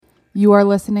You are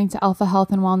listening to Alpha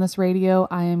Health and Wellness Radio.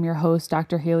 I am your host,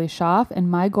 Dr. Haley Schaff,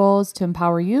 and my goal is to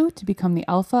empower you to become the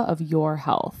alpha of your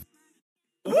health.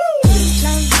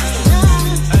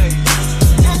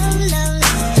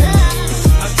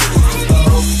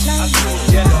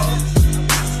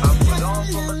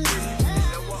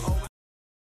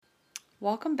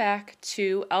 Welcome back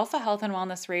to Alpha Health and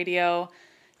Wellness Radio.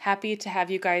 Happy to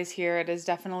have you guys here. It has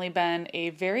definitely been a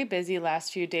very busy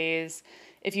last few days.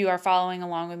 If you are following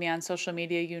along with me on social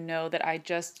media, you know that I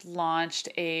just launched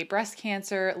a breast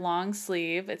cancer long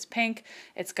sleeve. It's pink.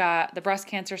 It's got the breast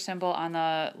cancer symbol on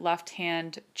the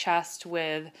left-hand chest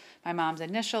with my mom's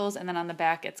initials, and then on the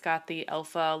back it's got the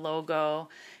Alpha logo.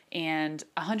 And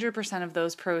 100% of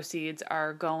those proceeds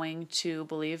are going to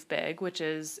Believe Big, which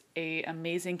is an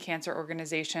amazing cancer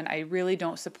organization. I really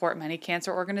don't support many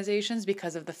cancer organizations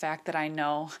because of the fact that I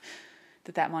know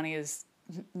that money is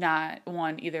not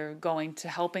either going to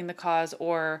helping the cause,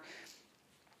 or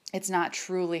it's not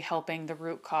truly helping the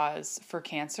root cause for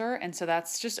cancer. And so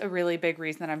that's just a really big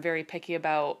reason that I'm very picky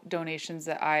about donations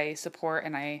that I support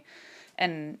and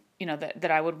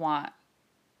that I would want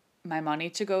my money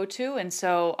to go to. And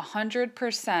so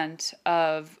 100%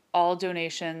 of all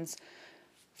donations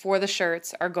for the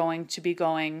shirts are going to be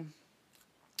going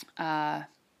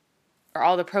or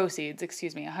all the proceeds,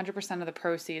 100% of the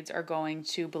proceeds are going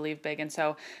to Believe Big. And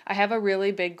so I have a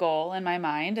really big goal in my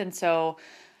mind. And so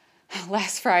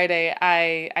last Friday,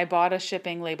 I bought a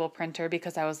shipping label printer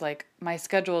because I was like, my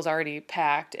schedule is already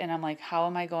packed. And I'm like, how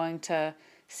am I going to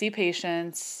see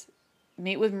patients,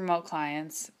 meet with remote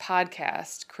clients,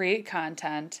 podcast, create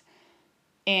content,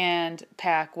 and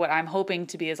pack what I'm hoping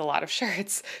to be is a lot of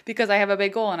shirts, because I have a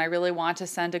big goal and I really want to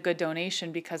send a good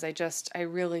donation because I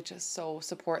really just so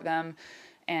support them.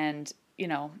 And,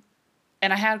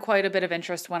 and I had quite a bit of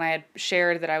interest when I had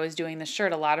shared that I was doing this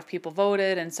shirt. A lot of people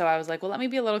voted. And so I was like, well, let me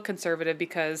be a little conservative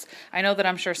because I know that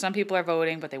I'm sure some people are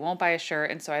voting, but they won't buy a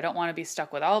shirt. And so I don't want to be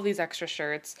stuck with all of these extra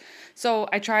shirts. So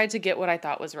I tried to get what I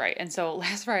thought was right. And so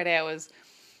last Friday I was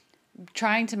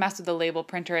trying to mess with the label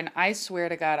printer. And I swear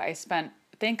to God,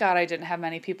 thank God I didn't have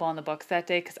many people on the books that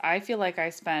day, because I feel like I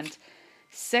spent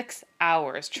 6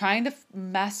 hours trying to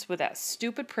mess with that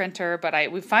stupid printer,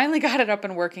 but we finally got it up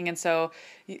and working. And so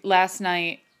last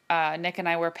night, Nick and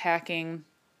I were packing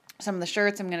some of the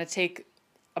shirts. I'm going to take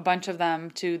a bunch of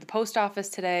them to the post office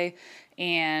today,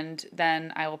 and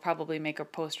then I will probably make a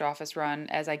post office run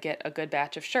as I get a good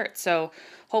batch of shirts. So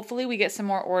hopefully we get some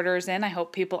more orders in. I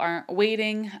hope people aren't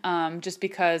waiting, just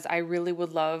because I really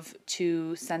would love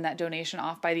to send that donation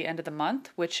off by the end of the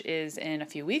month, which is in a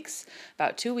few weeks,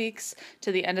 about 2 weeks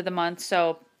to the end of the month.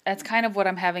 So that's kind of what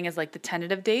I'm having as like the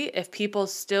tentative date. If people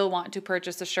still want to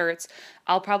purchase the shirts,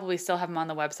 I'll probably still have them on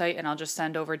the website, and I'll just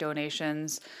send over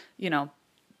donations,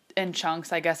 in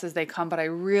chunks, I guess, as they come. But I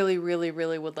really, really,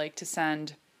 really would like to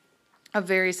send a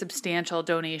very substantial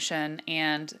donation,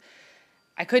 and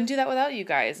I couldn't do that without you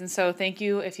guys. And so thank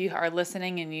you if you are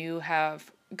listening and you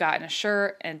have gotten a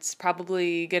shirt, and it's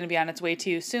probably going to be on its way to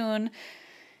you soon.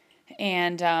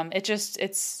 And it just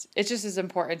is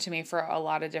important to me for a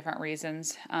lot of different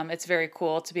reasons. It's very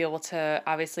cool to be able to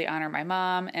obviously honor my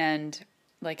mom and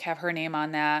like have her name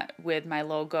on that with my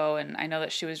logo. And I know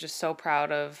that she was just so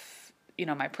proud of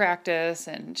my practice,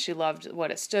 and she loved what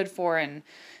it stood for. And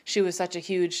she was such a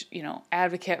huge,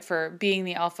 advocate for being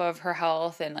the alpha of her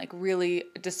health, and like really,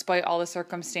 despite all the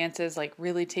circumstances, like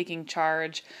really taking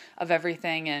charge of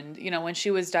everything. And, when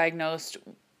she was diagnosed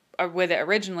with it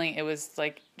originally, it was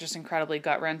like just incredibly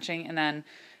gut-wrenching. And then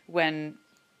when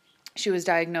she was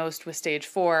diagnosed with stage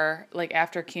 4, like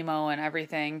after chemo and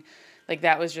everything, like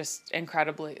that was just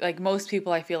incredibly, like most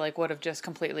people I feel like would have just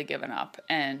completely given up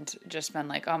and just been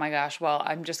like, oh my gosh, well,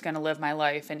 I'm just going to live my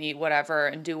life and eat whatever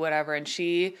and do whatever. And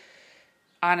she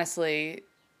honestly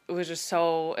was just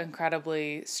so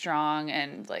incredibly strong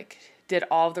and like did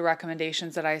all of the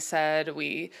recommendations that I said.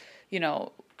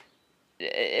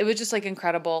 It was just like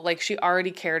incredible. Like she already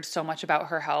cared so much about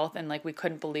her health, and like we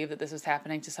couldn't believe that this was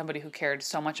happening to somebody who cared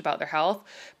so much about their health.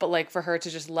 But like for her to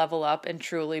just level up and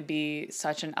truly be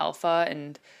such an alpha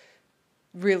and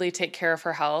really take care of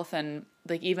her health, and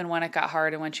like even when it got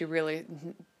hard and when she really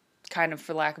kind of,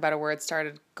 for lack of a better word,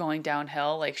 started going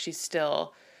downhill, like she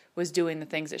still was doing the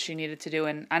things that she needed to do.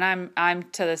 And I'm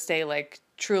to this day like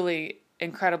truly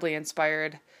incredibly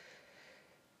inspired.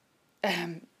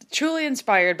 Truly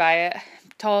inspired by it.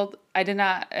 I did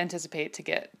not anticipate to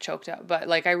get choked up, but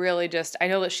like I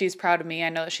know that she's proud of me. I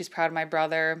know that she's proud of my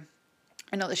brother.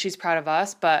 I know that she's proud of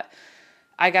us, but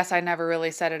I guess I never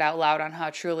really said it out loud on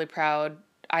how truly proud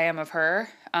I am of her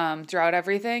throughout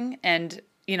everything. And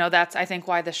that's, I think,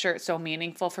 why the shirt's so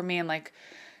meaningful for me. And like,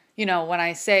 when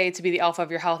I say to be the alpha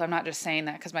of your health, I'm not just saying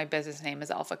that because my business name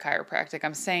is Alpha Chiropractic.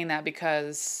 I'm saying that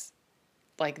because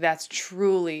like that's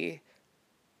truly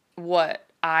what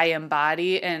I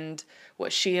embody and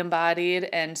what she embodied.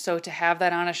 And so to have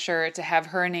that on a shirt, to have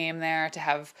her name there, to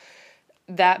have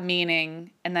that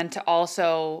meaning, and then to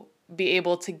also be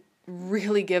able to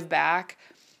really give back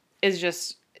is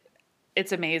just,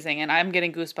 it's amazing. And I'm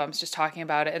getting goosebumps just talking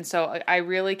about it. And so I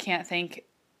really can't thank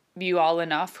you all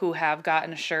enough who have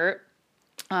gotten a shirt,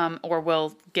 or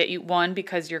will get you one,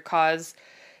 because your cause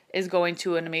is going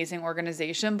to an amazing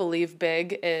organization. Believe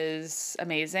Big is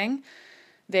amazing.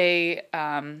 They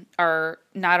are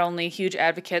not only huge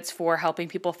advocates for helping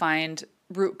people find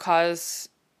root cause,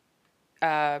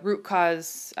 what's the word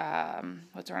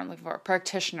I'm looking for?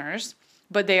 Practitioners,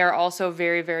 but they are also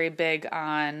very, very big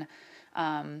on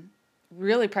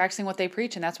really practicing what they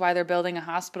preach, and that's why they're building a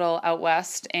hospital out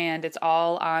west, and it's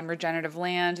all on regenerative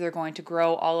land. They're going to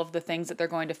grow all of the things that they're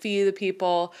going to feed the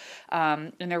people,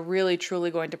 and they're really truly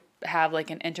going to have like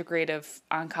an integrative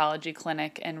oncology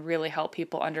clinic and really help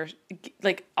people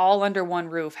like all under one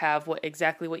roof have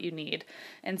exactly what you need.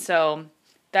 And so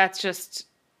that's just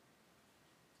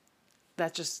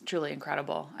truly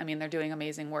incredible. I mean, they're doing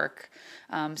amazing work.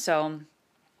 So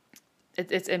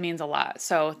it means a lot.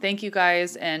 So thank you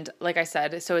guys. And like I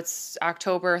said, so it's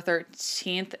October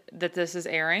 13th that this is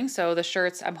airing. So the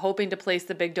shirts, I'm hoping to place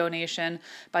the big donation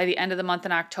by the end of the month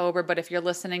in October. But if you're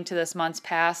listening to this month's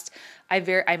past, I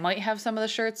might have some of the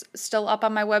shirts still up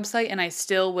on my website, and I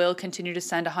still will continue to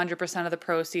send 100% of the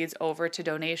proceeds over to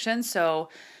donations. So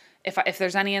if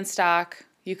there's any in stock,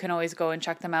 you can always go and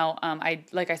check them out.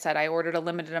 Like I said, I ordered a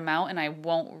limited amount, and I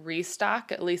won't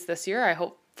restock, at least this year.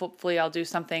 Hopefully I'll do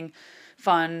something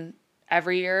fun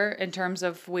every year in terms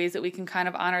of ways that we can kind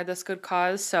of honor this good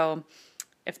cause. So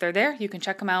if they're there, you can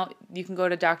check them out. You can go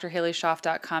to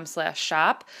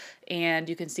drhaleyschoff.com/shop, and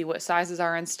you can see what sizes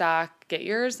are in stock, get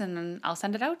yours, and then I'll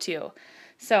send it out to you.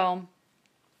 So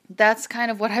that's kind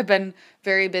of what I've been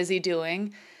very busy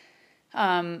doing.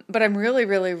 But I'm really,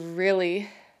 really, really,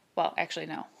 well, actually,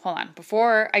 no, hold on.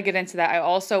 Before I get into that, I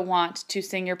also want to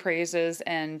sing your praises.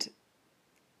 And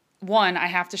one, I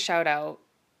have to shout out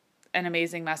an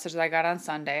amazing message that I got on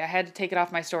Sunday. I had to take it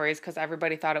off my stories because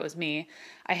everybody thought it was me.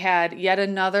 I had yet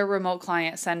another remote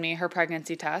client send me her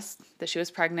pregnancy test, that she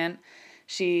was pregnant.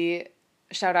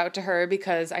 Shout out to her,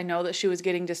 because I know that she was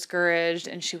getting discouraged,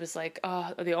 and she was like,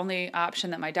 oh, the only option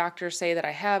that my doctors say that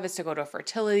I have is to go to a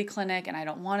fertility clinic, and I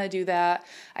don't want to do that.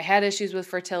 I had issues with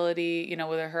fertility,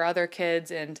 with her other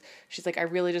kids, and she's like, I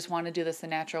really just want to do this the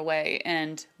natural way.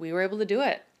 And we were able to do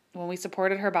it. When we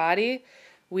supported her body,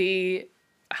 we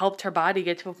helped her body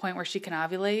get to a point where she can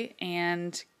ovulate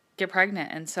and get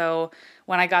pregnant. And so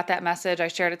when I got that message, I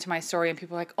shared it to my story, and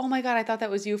people were like, oh my God, I thought that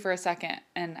was you for a second.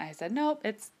 And I said, nope,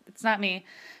 it's not me,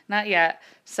 not yet.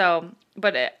 So,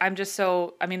 but I'm just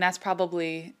that's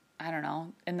probably, I don't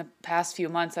know, in the past few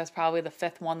months, that's probably the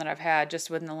 5th one that I've had just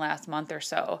within the last month or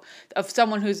so, of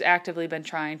someone who's actively been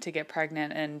trying to get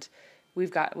pregnant, and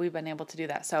we've been able to do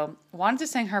that. So wanted to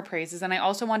sing her praises. And I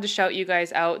also wanted to shout you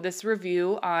guys out. This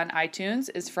review on iTunes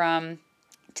is from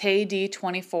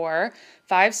TayD24,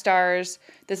 5 stars.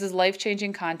 This is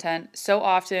life-changing content. So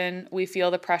often we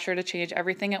feel the pressure to change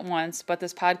everything at once, but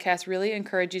this podcast really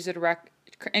encourages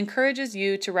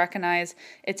you to recognize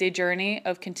it's a journey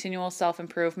of continual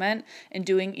self-improvement, and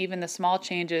doing even the small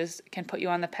changes can put you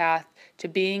on the path to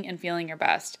being and feeling your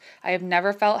best. I have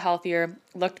never felt healthier,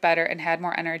 looked better, and had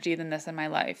more energy than this in my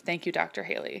life. Thank you, Dr.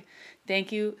 Haley.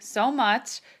 Thank you so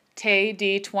much,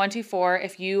 TayD24.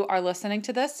 If you are listening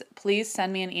to this, please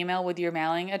send me an email with your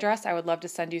mailing address. I would love to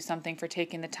send you something for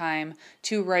taking the time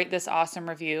to write this awesome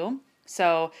review.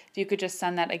 So if you could just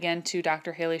send that again to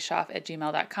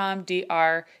drhaleyschoff@gmail.com,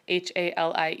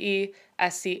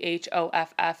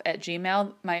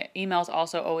 drhaleyschoff@gmail. My email's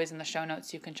also always in the show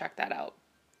notes. You can check that out.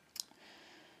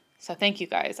 So thank you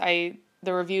guys.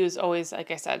 The reviews always,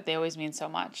 like I said, they always mean so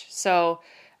much. So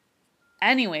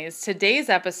anyways, today's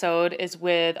episode is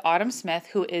with Autumn Smith,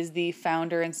 who is the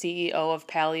founder and CEO of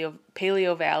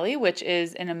Paleo Valley, which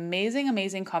is an amazing,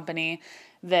 amazing company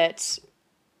that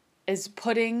is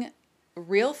putting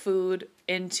real food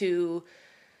in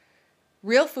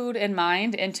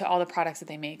mind into all the products that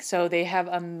they make. So they have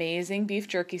amazing beef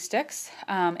jerky sticks.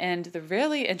 And the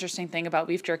really interesting thing about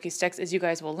beef jerky sticks, as you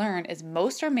guys will learn, is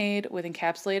most are made with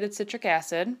encapsulated citric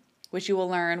acid, which you will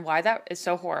learn why that is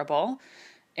so horrible.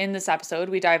 In this episode,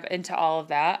 we dive into all of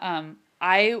that.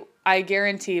 I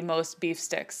guarantee most beef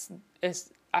sticks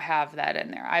I have that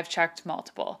in there. I've checked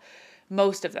most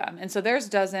of them. And so there's a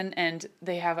dozen, and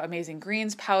they have amazing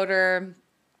greens powder.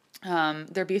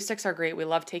 Their beef sticks are great. We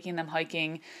love taking them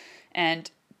hiking. And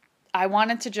I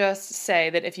wanted to just say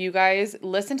that if you guys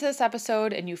listen to this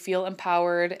episode and you feel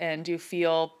empowered and you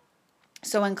feel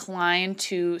so inclined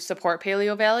to support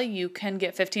Paleo Valley, you can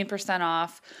get 15%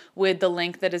 off with the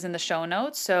link that is in the show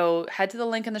notes. So head to the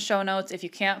link in the show notes. If you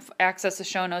can't access the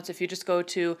show notes, if you just go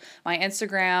to my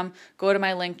Instagram, go to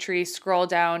my link tree, scroll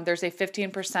down, there's a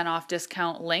 15% off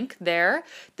discount link there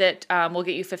that will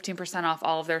get you 15% off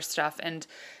all of their stuff. And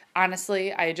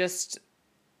honestly,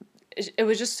 it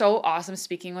was just so awesome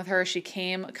speaking with her. She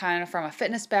came kind of from a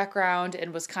fitness background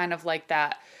and was kind of like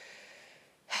that.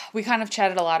 We kind of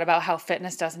chatted a lot about how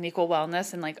fitness doesn't equal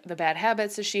wellness and like the bad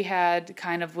habits that she had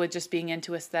kind of with just being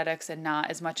into aesthetics and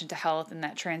not as much into health, and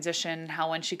that transition, how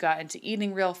when she got into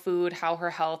eating real food, how her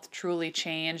health truly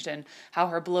changed and how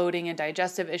her bloating and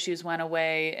digestive issues went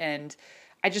away. And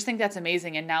I just think that's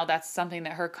amazing. And now that's something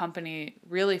that her company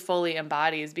really fully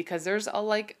embodies, because there's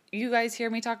like you guys hear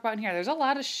me talk about in here, there's a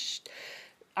lot of,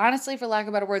 honestly, for lack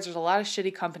of better words, there's a lot of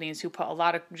shitty companies who put a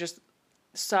lot of just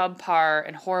subpar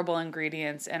and horrible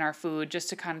ingredients in our food just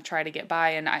to kind of try to get by.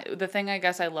 And the thing I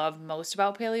guess I love most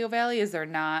about Paleo Valley is they're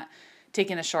not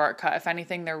taking a shortcut. If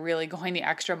anything, they're really going the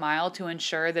extra mile to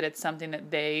ensure that it's something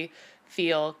that they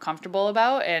feel comfortable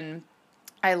about. And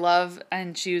I love,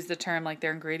 and she used the term like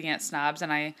they're ingredient snobs,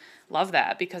 and I love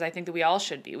that because I think that we all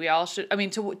should be. We all should, I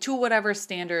mean, to whatever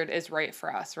standard is right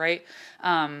for us, right?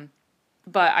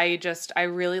 But I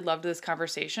really loved this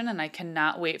conversation, and I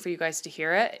cannot wait for you guys to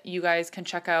hear it. You guys can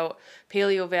check out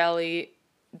Paleo Valley,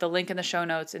 the link in the show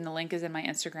notes, and the link is in my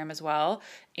Instagram as well.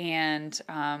 And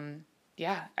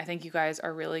yeah, I think you guys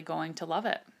are really going to love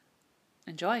it.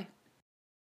 Enjoy.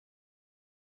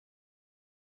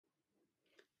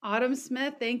 Autumn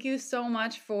Smith, thank you so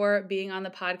much for being on the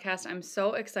podcast. I'm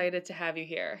so excited to have you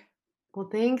here. Well,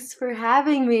 thanks for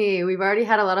having me. We've already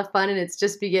had a lot of fun and it's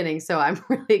just beginning. So I'm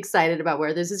really excited about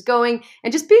where this is going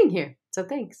and just being here. So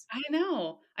thanks. I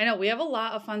know. We have a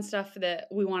lot of fun stuff that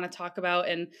we want to talk about.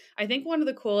 And I think one of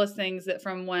the coolest things that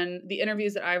from when the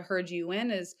interviews that I've heard you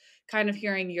in is kind of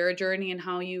hearing your journey and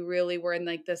how you really were in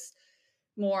like this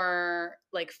more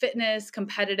like fitness,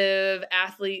 competitive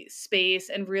athlete space,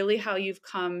 and really how you've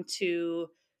come to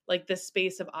like this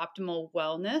space of optimal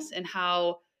wellness. And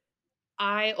how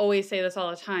I always say this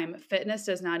all the time, fitness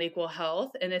does not equal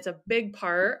health, and it's a big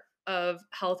part of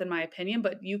health in my opinion,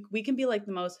 but we can be like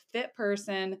the most fit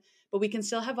person, but we can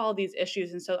still have all these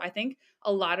issues. And so I think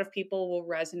a lot of people will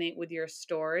resonate with your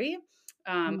story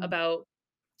Mm. about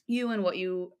you and what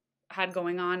you had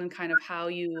going on and kind of how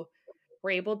you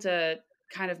were able to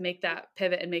kind of make that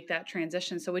pivot and make that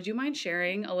transition. So would you mind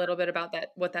sharing a little bit about that,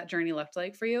 what that journey looked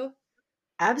like for you?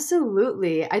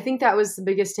 Absolutely. I think that was the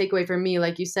biggest takeaway for me.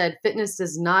 Like you said, fitness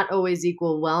does not always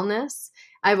equal wellness.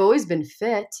 I've always been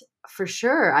fit for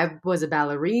sure. I was a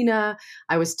ballerina.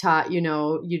 I was taught, you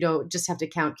don't just have to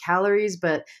count calories,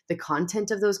 but the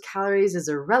content of those calories is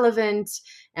irrelevant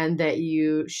and that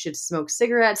you should smoke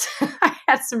cigarettes. I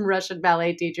had some Russian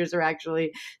ballet teachers who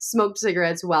actually smoked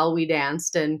cigarettes while we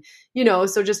danced. And,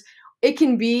 so just you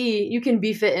can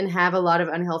be fit and have a lot of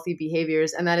unhealthy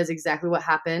behaviors. And that is exactly what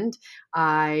happened.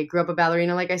 I grew up a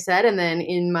ballerina, like I said. And then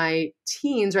in my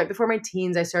teens, right before my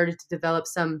teens, I started to develop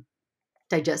some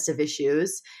digestive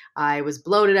issues. I was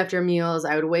bloated after meals.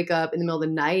 I would wake up in the middle of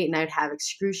the night and I'd have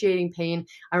excruciating pain.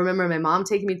 I remember my mom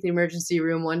taking me to the emergency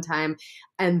room one time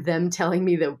and them telling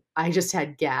me that I just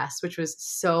had gas, which was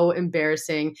so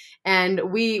embarrassing.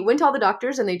 And we went to all the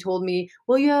doctors and they told me,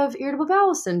 well, you have irritable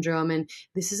bowel syndrome and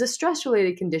this is a stress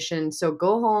related condition. So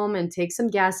go home and take some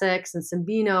Gas X and some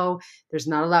Beano. There's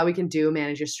not a lot we can do.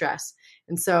 Manage your stress.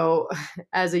 And so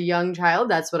as a young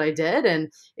child, that's what I did.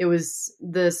 And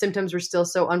the symptoms were still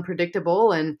so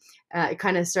unpredictable, and it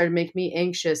kind of started making me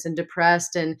anxious and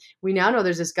depressed. And we now know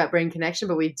there's this gut brain connection,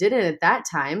 but we didn't at that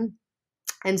time.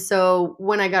 And so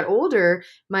when I got older,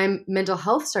 my mental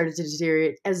health started to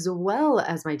deteriorate as well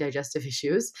as my digestive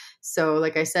issues. So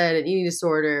like I said, an eating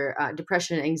disorder,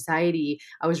 depression, anxiety.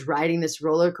 I was riding this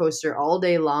roller coaster all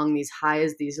day long, these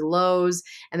highs, these lows.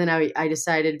 And then I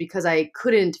decided, because I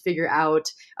couldn't figure out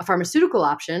a pharmaceutical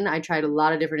option, I tried a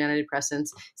lot of different antidepressants,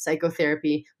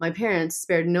 psychotherapy. My parents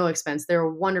spared no expense. They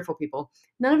were wonderful people.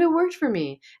 None of it worked for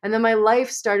me. And then my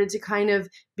life started to kind of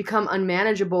become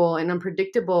unmanageable and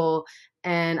unpredictable,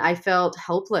 and I felt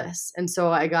helpless. And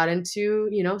so I got into,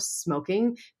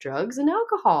 smoking, drugs, and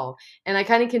alcohol. And I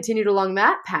kind of continued along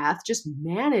that path, just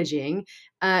managing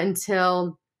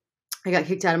until I got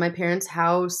kicked out of my parents'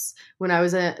 house when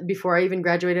before I even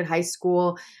graduated high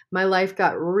school. My life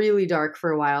got really dark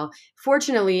for a while.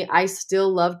 Fortunately, I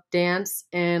still loved dance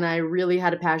and I really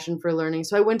had a passion for learning.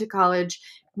 So I went to college,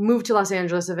 moved to Los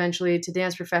Angeles eventually to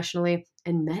dance professionally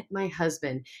and met my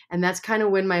husband. And that's kind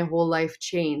of when my whole life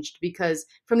changed because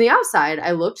from the outside,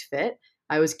 I looked fit.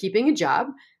 I was keeping a job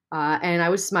and I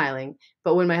was smiling.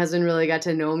 But when my husband really got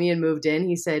to know me and moved in,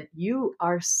 he said, "You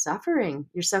are suffering.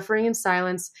 You're suffering in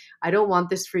silence. I don't want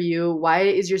this for you. Why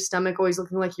is your stomach always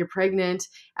looking like you're pregnant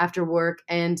after work?"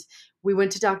 And we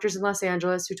went to doctors in Los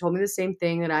Angeles who told me the same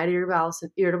thing, that I had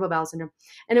irritable bowel syndrome.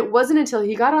 And it wasn't until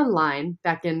he got online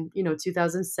back in,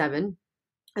 2007,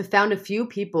 I found a few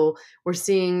people were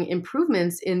seeing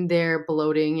improvements in their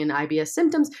bloating and IBS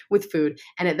symptoms with food.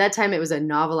 And at that time, it was a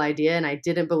novel idea, and I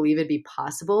didn't believe it'd be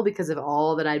possible because of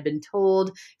all that I'd been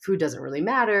told. Food doesn't really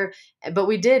matter. But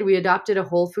we did. We adopted a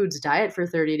whole foods diet for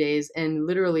 30 days, and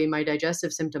literally my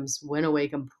digestive symptoms went away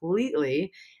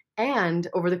completely. And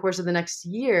over the course of the next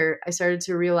year, I started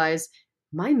to realize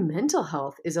my mental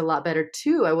health is a lot better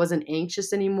too. I wasn't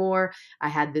anxious anymore. I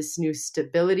had this new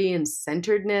stability and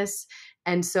centeredness.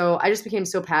 And so I just became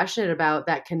so passionate about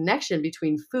that connection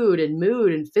between food and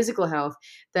mood and physical health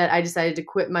that I decided to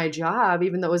quit my job,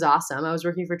 even though it was awesome. I was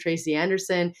working for Tracy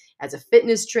Anderson as a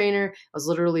fitness trainer. I was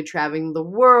literally traveling the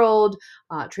world,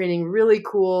 training really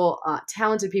cool,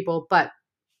 talented people. But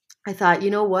I thought,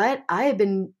 you know what? I had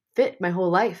been fit my whole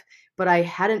life, but I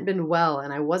hadn't been well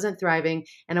and I wasn't thriving.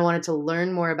 And I wanted to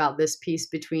learn more about this piece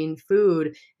between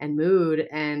food and mood.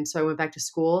 And so I went back to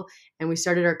school and we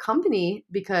started our company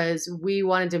because we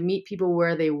wanted to meet people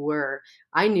where they were.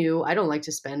 I knew I don't like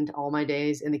to spend all my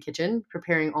days in the kitchen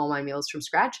preparing all my meals from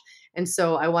scratch. And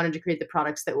so I wanted to create the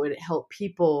products that would help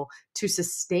people to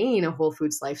sustain a whole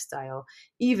foods lifestyle,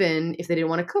 even if they didn't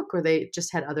want to cook or they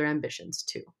just had other ambitions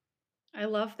too. I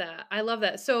love that. I love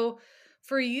that. So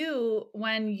for you,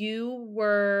 when you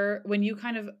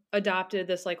kind of adopted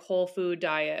this like whole food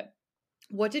diet,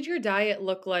 what did your diet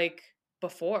look like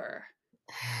before?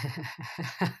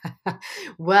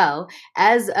 Well,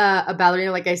 as a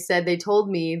ballerina, like I said, they told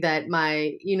me that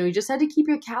you just had to keep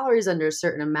your calories under a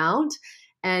certain amount.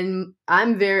 And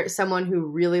I'm very someone who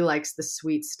really likes the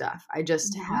sweet stuff.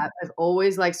 Mhm. I've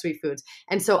always liked sweet foods.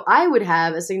 And so I would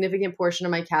have a significant portion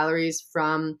of my calories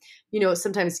from,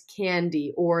 sometimes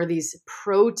candy or these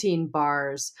protein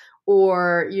bars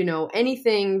or,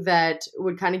 anything that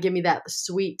would kind of give me that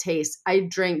sweet taste. I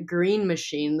drank Green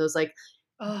Machine, those like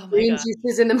Oh my green god.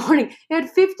 juices in the morning. It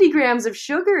had 50 grams of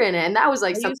sugar in it, and that was,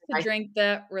 like, I used something to drink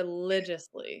that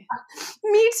religiously.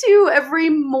 Me too,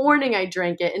 every morning I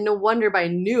drank it, and no wonder by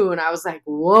noon I was like,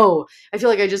 "Whoa, I feel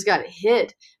like I just got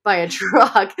hit by a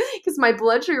truck because my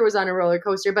blood sugar was on a roller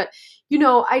coaster." But,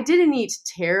 I didn't eat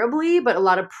terribly, but a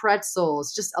lot of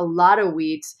pretzels, just a lot of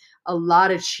wheat, a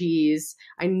lot of cheese.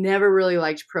 I never really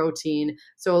liked protein,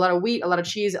 so a lot of wheat, a lot of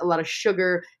cheese, a lot of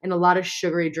sugar, and a lot of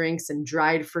sugary drinks and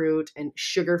dried fruit and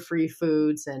sugar-free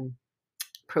foods and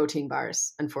protein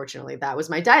bars. Unfortunately, that was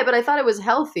my diet, but I thought it was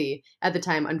healthy at the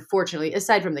time. Unfortunately,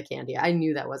 aside from the candy, I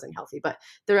knew that wasn't healthy, but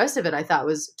the rest of it I thought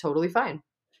was totally fine.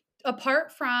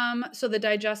 Apart from so the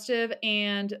digestive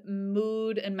and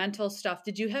mood and mental stuff,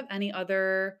 did you have any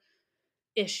other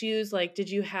issues? Like,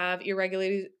 did you have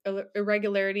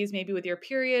irregularities maybe with your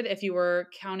period if you were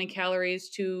counting calories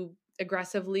too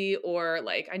aggressively? Or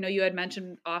like, I know you had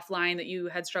mentioned offline that you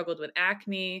had struggled with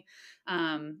acne.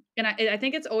 And I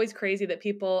think it's always crazy that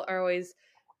people are always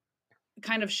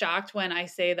kind of shocked when I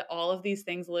say that all of these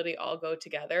things literally all go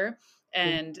together.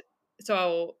 And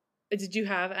so did you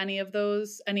have any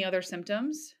other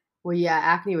symptoms? Well, yeah,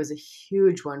 acne was a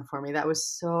huge one for me. That was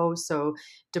so, so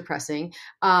depressing.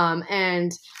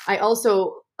 And I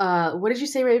also, what did you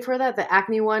say right before that? The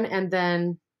acne one, and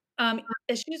then,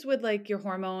 Issues with like your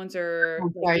hormones or I'm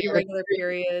like sorry, yeah, irregular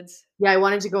periods. yeah, I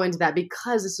wanted to go into that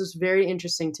because this was very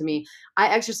interesting to me. I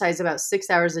exercise about 6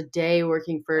 hours a day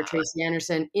working for Tracy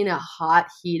Anderson in a hot,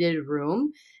 heated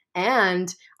room.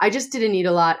 And I just didn't eat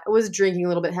a lot. I was drinking a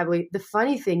little bit heavily. The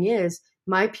funny thing is,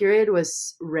 my period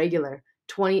was regular,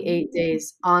 28 Mm.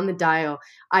 days on the dial.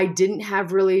 I didn't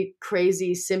have really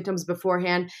crazy symptoms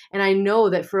beforehand. And I know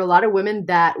that for a lot of women,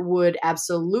 that would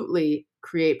absolutely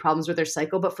create problems with their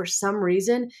cycle. But for some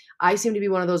reason, I seem to be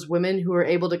one of those women who are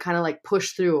able to kind of like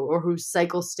push through or whose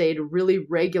cycle stayed really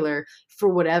regular for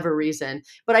whatever reason.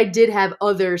 But I did have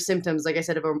other symptoms, like I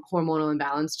said, of a hormonal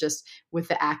imbalance just with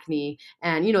the acne.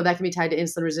 And, that can be tied to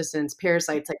insulin resistance,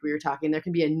 parasites, like we were talking. There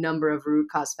can be a number of root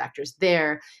cause factors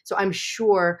there. So I'm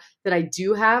sure that I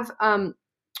do have hormonal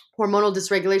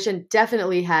dysregulation.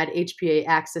 Definitely had HPA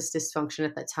axis dysfunction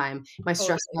at that time. My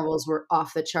stress Totally. levels were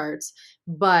off the charts.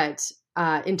 But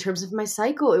in terms of my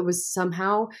cycle, it was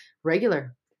somehow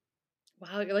regular.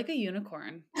 Wow, you're like a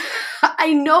unicorn.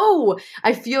 I know.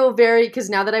 I feel very, because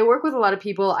now that I work with a lot of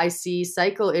people, I see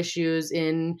cycle issues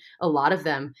in a lot of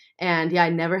them. And yeah, I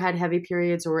never had heavy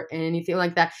periods or anything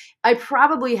like that. I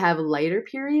probably have lighter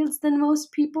periods than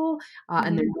most people,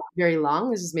 and they're Mhm. not very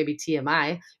long. This is maybe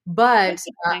TMI, but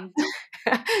Interesting.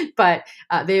 but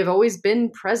they have always been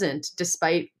present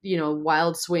despite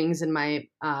wild swings in my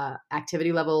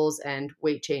activity levels and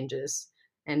weight changes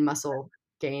and muscle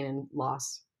gain and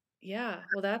loss. Yeah,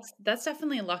 well, that's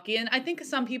definitely lucky, and I think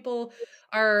some people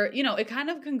are, it kind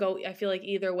of can go, I feel like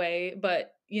either way,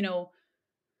 but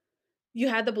you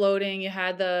had the bloating, you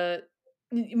had the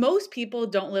most people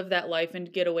don't live that life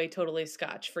and get away totally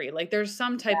scotch-free. Like, there's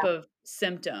some type of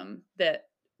symptom that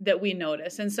we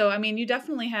notice, and so, I mean, you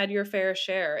definitely had your fair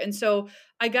share, and so,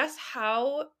 I guess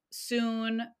how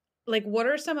soon like, what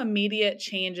are some immediate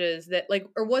changes that like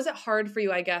or was it hard for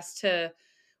you, I guess, to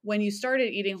when you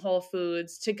started eating whole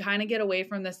foods to kinda get away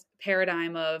from this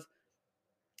paradigm of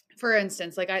for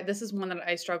instance, like this is one that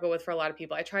I struggle with for a lot of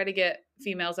people. I try to get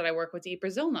females that I work with to eat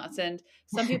Brazil nuts, and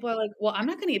some people are like, "Well, I'm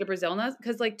not going to eat a Brazil nut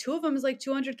because like two of them is like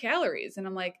 200 calories," and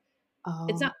I'm like, Oh.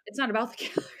 It's not about the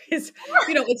calories,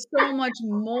 it's so much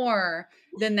more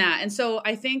than that." And so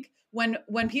I think when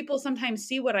people sometimes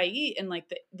see what I eat and like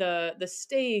the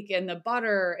steak and the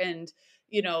butter and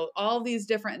all these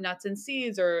different nuts and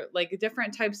seeds or like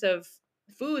different types of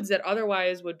foods that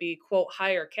otherwise would be quote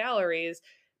higher calories,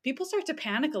 people start to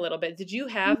panic a little bit. Did you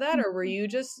have that or were you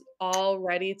just all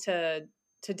ready to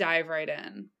dive right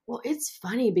in? Well, it's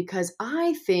funny because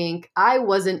I think I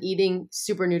wasn't eating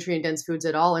super nutrient dense foods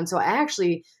at all. And so I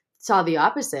actually saw the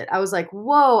opposite. I was like,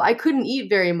 whoa, I couldn't eat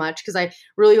very much because I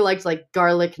really liked like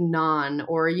garlic naan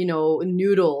or,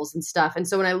 noodles and stuff. And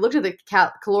so when I looked at the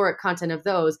caloric content of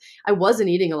those, I wasn't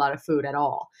eating a lot of food at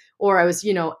all. Or I was,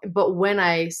 but when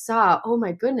I saw, oh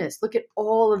my goodness, look at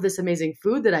all of this amazing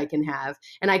food that I can have,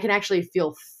 and I can actually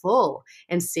feel full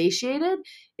and satiated,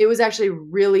 it was actually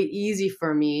really easy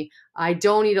for me. I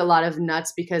don't eat a lot of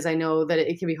nuts because I know that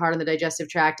it can be hard on the digestive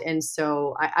tract. And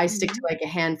so I stick to Mhm. like a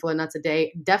handful of nuts a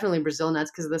day, definitely Brazil nuts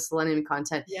because of the selenium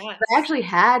content. But I Yes. actually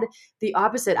had the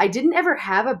opposite. I didn't ever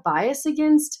have a bias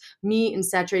against meat and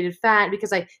saturated fat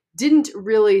because I didn't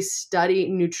really study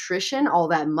nutrition all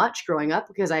that much growing up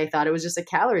because I thought it was just a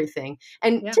calorie thing.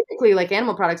 And Yeah. typically, like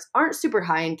animal products aren't super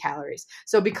high in calories.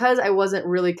 So because I wasn't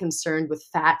really concerned with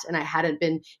fat and I hadn't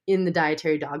been in the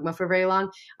dietary dogma for very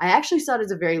long, I actually saw it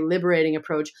as a very liberating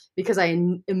approach because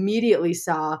immediately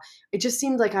saw it just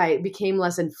seemed like I became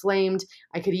less inflamed,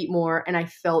 I could eat more, and I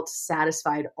felt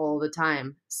satisfied all the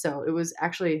time. So it was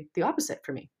actually the opposite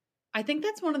for me. I think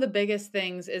that's one of the biggest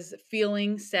things is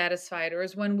feeling satisfied, or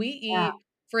is when we Yeah. eat,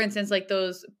 for instance, like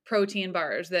those protein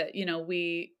bars that,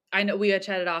 I know we had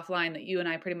chatted offline that you and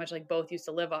I pretty much like both used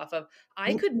to live off of.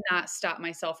 I could not stop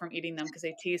myself from eating them because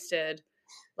they tasted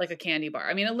like a candy bar.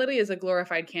 I mean, it literally is a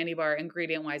glorified candy bar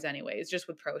ingredient wise, anyways, just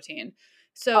with protein.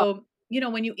 Oh, So,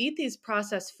 when you eat these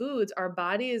processed foods, our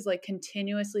body is like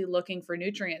continuously looking for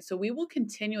nutrients. So we will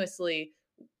continuously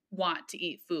want to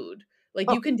eat food. Like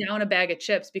oh, you can down a bag of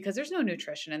chips because there's no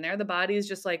nutrition in there. The body is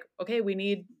just like, okay, we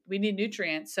need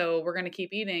nutrients, so we're going to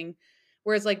keep eating.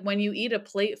 Whereas like when you eat a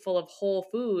plate full of whole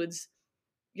foods,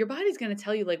 your body's going to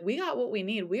tell you like we got what we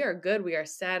need. We are good. We are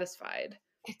satisfied.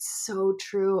 it's so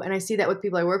true. And I see that with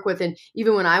people I work with. And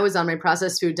even when I was on my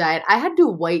processed food diet, I had to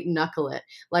white knuckle it.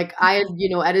 Like I had,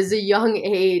 at a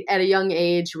young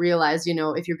age, realized,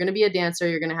 if you're going to be a dancer,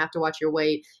 you're going to have to watch your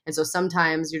weight. And so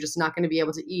sometimes you're just not going to be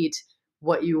able to eat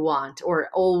what you want or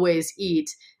always eat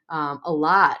a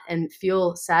lot and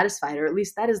feel satisfied, or at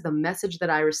least that is the message that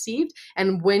I received.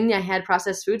 And when I had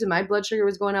processed foods and my blood sugar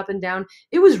was going up and down,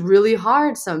 it was really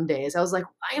hard some days. I was like,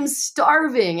 I am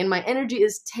starving and my energy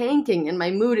is tanking and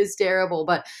my mood is terrible.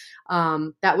 But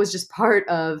that was just part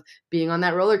of being on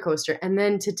that roller coaster. And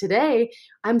then to today,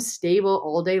 I'm stable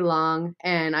all day long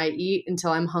and I eat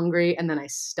until I'm hungry and then I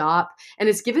stop. And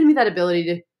it's given me that ability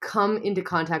to come into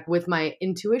contact with my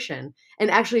intuition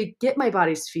and actually get my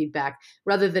body's feedback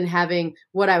rather than having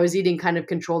what I was eating kind of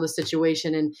control the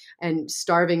situation and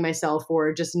starving myself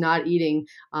or just not eating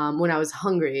when I was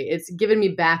hungry. It's given me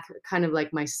back kind of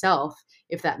like myself,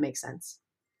 if that makes sense.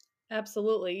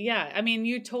 Absolutely. Yeah. I mean,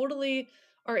 you totally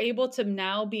are able to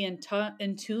now be in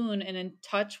tune and in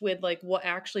touch with like what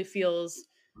actually feels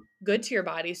good to your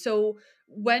body. So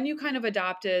when you kind of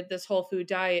adopted this whole food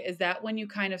diet, is that when you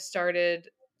kind of started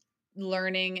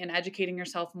learning and educating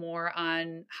yourself more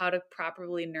on how to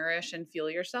properly nourish and fuel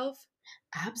yourself?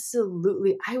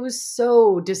 Absolutely. I was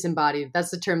so disembodied.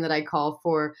 That's the term that I call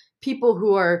for people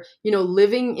who are,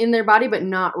 living in their body, but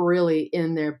not really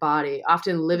in their body,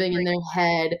 often living in Great. their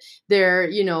head. They're,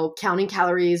 counting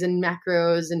calories and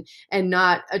macros and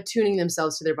not attuning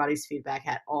themselves to their body's feedback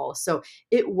at all. So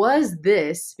it was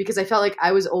this because I felt like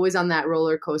I was always on that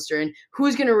roller coaster. And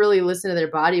who's going to really listen to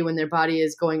their body when their body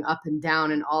is going up and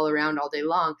down and all around all day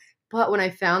long? But when I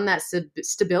found that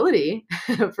stability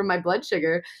from my blood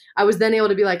sugar, I was then able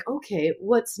to be like, okay,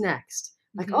 what's next?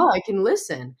 Like, Hmm. oh, I can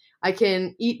listen. I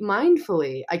can eat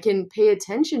mindfully. I can pay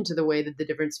attention to the way that the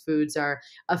different foods are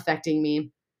affecting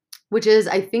me, which is,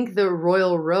 I think, the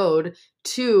royal road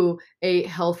to a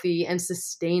healthy and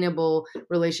sustainable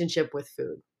relationship with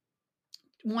food.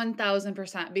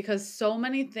 1000%, because so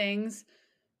many things,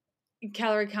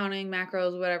 calorie counting,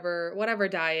 macros, whatever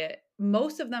diet,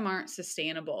 most of them aren't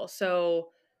sustainable. So,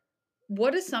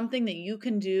 what is something that you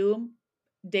can do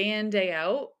day in, day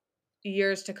out,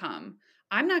 years to come?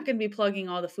 I'm not going to be plugging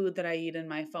all the food that I eat in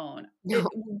my phone. No. It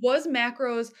was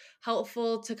macros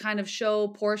helpful to kind of show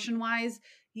portion wise.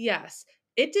 Yes.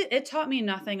 It taught me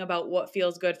nothing about what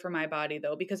feels good for my body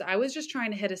though, because I was just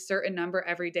trying to hit a certain number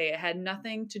every day. It had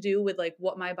nothing to do with like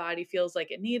what my body feels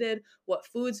like it needed, what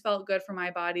foods felt good for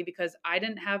my body, because I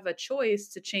didn't have a choice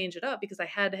to change it up because I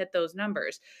had to hit those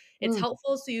numbers. It's Mm,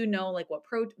 helpful so you know like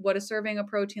what a serving of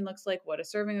protein looks like, what a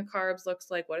serving of carbs looks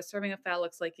like, what a serving of fat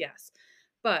looks like. Yes.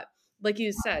 But like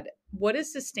you said, what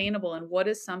is sustainable and what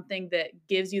is something that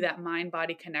gives you that mind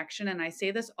body connection? And I say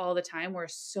this all the time, we're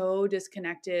so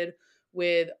disconnected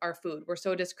with our food. We're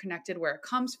so disconnected where it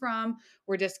comes from.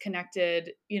 We're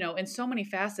disconnected, in so many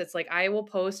facets. Like I will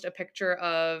post a picture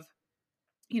of,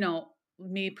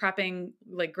 me prepping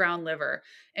like ground liver,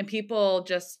 and people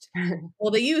just, well,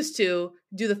 they used to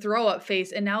do the throw up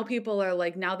face, and now people are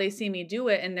like, now they see me do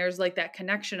it, and there's like that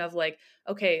connection of like,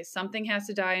 okay, something has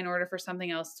to die in order for something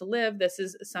else to live. This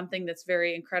is something that's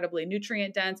very incredibly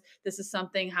nutrient dense. This is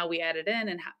something how we add it in,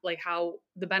 and like how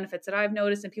the benefits that I've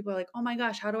noticed, and people are like, oh my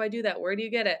gosh, how do I do that? Where do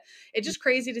you get it? It's just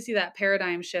crazy to see that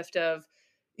paradigm shift of,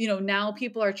 now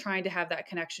people are trying to have that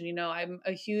connection. I'm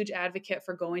a huge advocate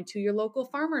for going to your local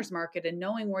farmers market and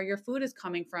knowing where your food is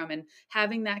coming from and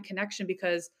having that connection,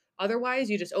 because otherwise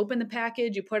you just open the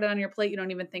package, you put it on your plate, you don't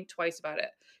even think twice about it.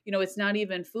 It's not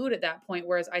even food at that point.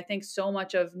 Whereas I think so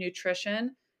much of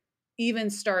nutrition even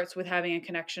starts with having a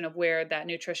connection of where that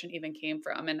nutrition even came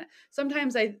from. And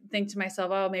sometimes I think to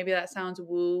myself, oh, maybe that sounds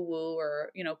woo woo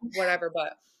or, whatever.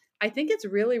 But I think it's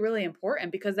really, really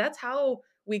important because that's how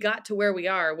we got to where we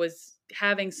are, was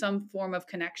having some form of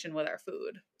connection with our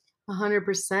food.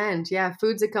 100%. Yeah,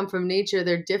 foods that come from nature,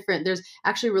 they're different. There's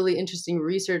actually really interesting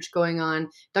research going on.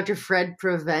 Dr. Fred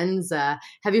Provenza.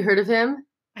 Have you heard of him?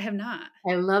 I have not.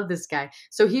 I love this guy.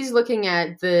 So he's looking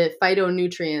at the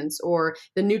phytonutrients or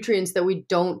the nutrients that we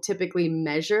don't typically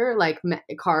measure, like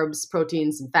carbs,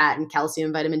 proteins, and fat, and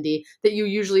calcium, vitamin D, that you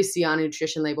usually see on a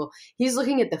nutrition label. He's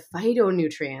looking at the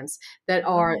phytonutrients that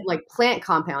are Oh, like plant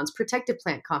compounds, protective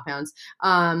plant compounds,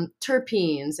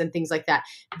 terpenes, and things like that,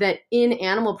 that in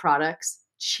animal products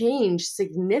change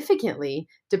significantly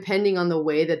depending on the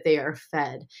way that they are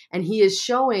fed. And he is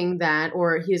showing that,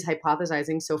 or he is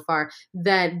hypothesizing so far,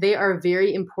 that they are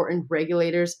very important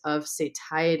regulators of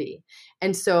satiety.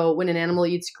 And so when an animal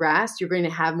eats grass, you're going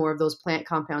to have more of those plant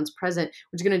compounds present,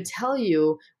 which is going to tell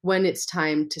you when it's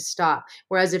time to stop.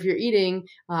 Whereas if you're eating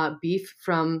beef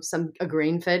from a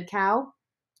grain-fed cow,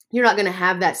 you're not going to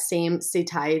have that same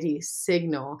satiety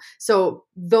signal. So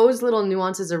those little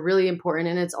nuances are really important.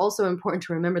 And it's also important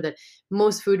to remember that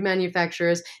most food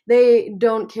manufacturers, they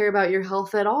don't care about your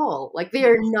health at all. Like they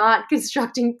are not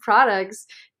constructing products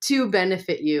to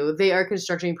benefit you. They are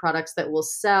constructing products that will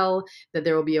sell, that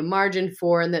there will be a margin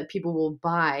for, and that people will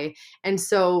buy. And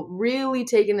so really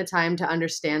taking the time to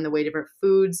understand the way different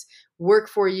foods work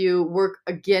for you, work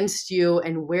against you,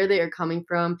 and where they are coming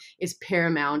from is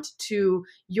paramount to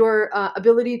your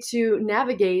ability to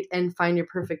navigate and find your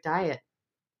perfect diet.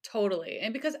 totally.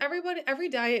 And because every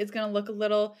diet is going to look a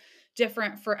little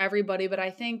different for everybody, but I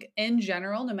think in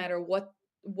general, no matter what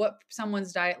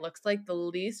someone's diet looks like, the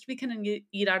least we can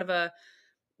eat out of a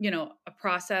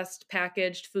processed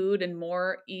packaged food and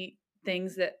more eat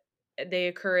things that they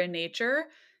occur in nature.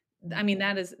 I mean,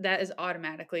 that is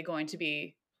automatically going to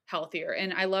be healthier.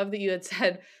 And I love that you had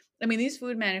said, I mean, these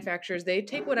food manufacturers, they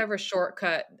take whatever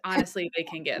shortcut honestly they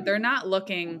can get. They're not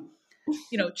looking,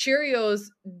 Cheerios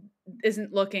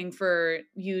isn't looking for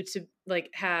you to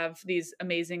like have these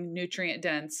amazing nutrient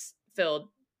dense filled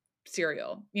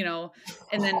cereal.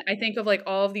 And then I think of like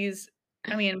all of these,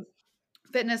 I mean,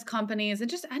 fitness companies and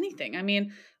just anything. I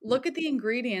mean, look at the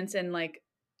ingredients and like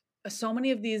so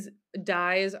many of these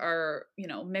dyes are,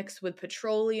 mixed with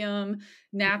petroleum.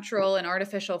 Natural and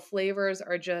artificial flavors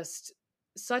are just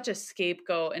such a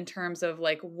scapegoat in terms of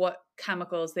like what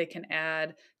chemicals they can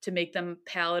add to make them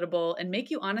palatable and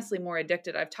make you honestly more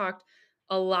addicted. I've talked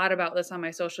a lot about this on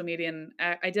my social media, and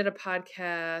I did a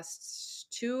podcast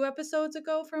 2 episodes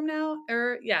ago from now,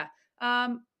 or yeah,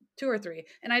 2 or 3,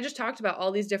 and I just talked about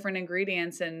all these different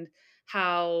ingredients and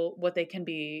how what they can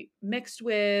be mixed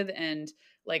with, and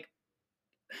like,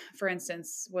 for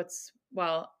instance,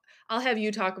 I'll have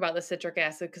you talk about the citric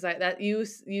acid because I that you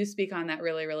speak on that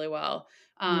really, really well.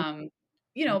 Mm.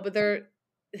 um but they're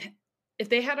if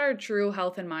they had our true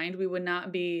health in mind, we would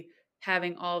not be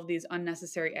having all of these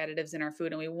unnecessary additives in our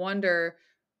food, and we wonder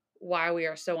why we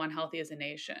are so unhealthy as a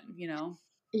nation.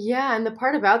 Yeah, and the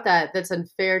part about that that's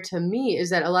unfair to me is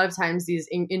that a lot of times these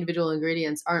individual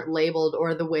ingredients aren't labeled,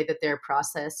 or the way that they're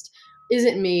processed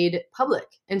isn't made public.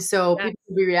 And so Yeah. people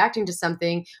will be reacting to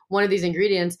something, one of these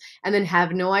ingredients, and then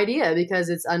have no idea because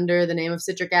it's under the name of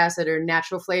citric acid or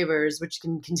natural flavors, which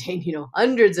can contain,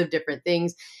 hundreds of different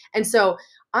things. And so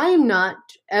I'm not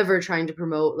ever trying to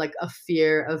promote like a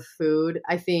fear of food.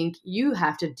 I think you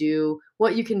have to do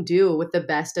what you can do with the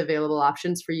best available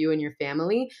options for you and your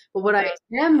family. But what I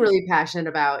 1,000%. am really passionate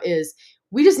about is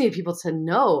we just need people to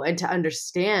know and to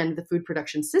understand the food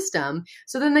production system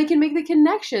so then they can make the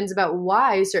connections about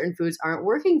why certain foods aren't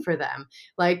working for them.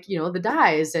 Like, the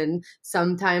dyes, and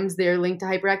sometimes they're linked to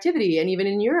hyperactivity. And even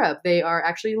in Europe, they are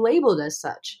actually labeled as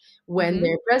such when Hmm.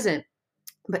 they're present,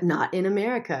 but not in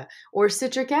America. Or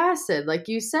citric acid, like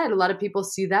you said, a lot of people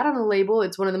see that on a label.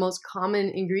 It's one of the most common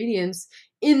ingredients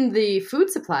in the food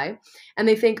supply, and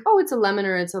they think, oh, it's a lemon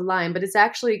or it's a lime, but it's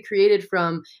actually created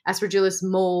from Aspergillus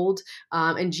mold,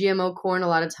 and GMO corn a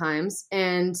lot of times.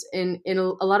 And in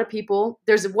a lot of people,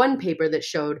 there's one paper that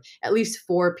showed at least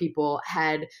 4 people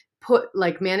had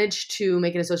managed to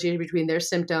make an association between their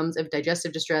symptoms of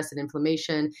digestive distress and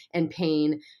inflammation and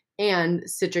pain and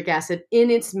citric acid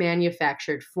in its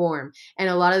manufactured form. And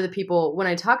a lot of the people, when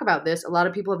I talk about this, a lot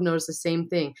of people have noticed the same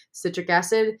thing. Citric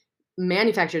acid,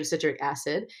 manufactured citric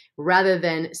acid, rather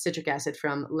than citric acid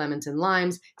from lemons and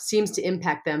limes, seems to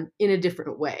impact them in a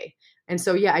different way. And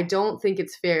so, yeah, I don't think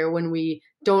it's fair when we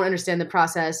don't understand the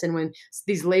process, and when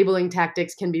these labeling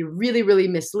tactics can be really, really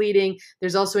misleading.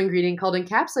 There's also an ingredient called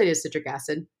encapsulated citric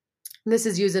acid. This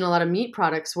is used in a lot of meat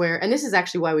products and this is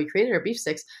actually why we created our beef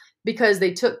sticks, because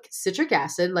they took citric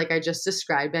acid, like I just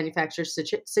described, manufactured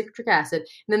citric acid,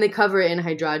 and then they cover it in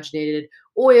hydrogenated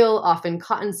oil, often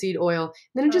cottonseed oil. And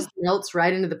then it Oh, just melts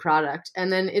right into the product.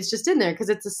 And then it's just in there because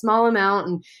it's a small amount,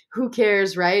 and who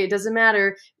cares, right? It doesn't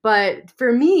matter. But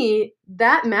for me,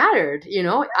 that mattered. I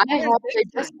that is have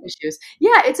big digestive time. issues.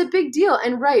 Yeah, it's a big deal.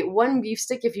 And right, one beef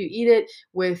stick, if you eat it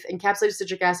with encapsulated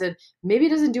citric acid, maybe it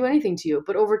doesn't do anything to you.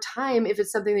 But over time, if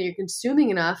it's something that you're consuming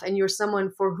enough, and you're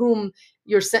someone for whom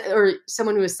or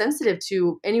someone who is sensitive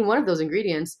to any one of those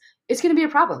ingredients, it's going to be a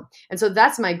problem. And so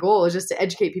that's my goal, is just to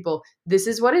educate people. This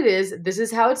is what it is. This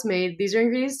is how it's made. These are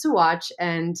ingredients to watch.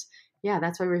 And yeah,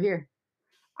 that's why we're here.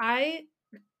 I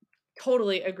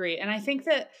totally agree. And I think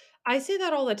that I say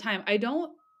that all the time. I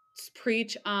don't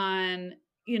preach on,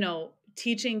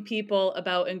 teaching people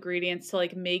about ingredients to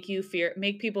like make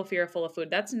people fearful of food.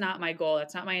 That's not my goal.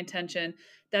 That's not my intention.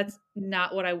 That's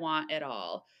not what I want at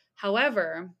all.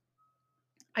 However,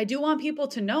 I do want people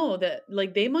to know that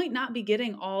like they might not be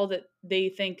getting all that they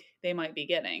think they might be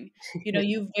getting.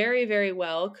 You very, very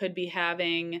well could be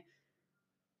having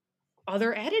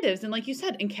other additives. And like you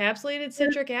said, encapsulated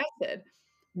citric acid.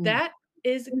 Mm. That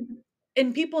is,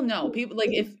 and people know, people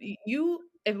like if you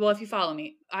follow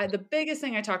me, the biggest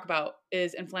thing I talk about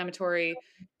is inflammatory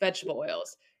vegetable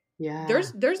oils. Yeah.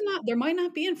 There might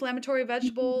not be inflammatory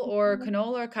vegetable or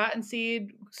canola,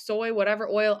 cottonseed, soy, whatever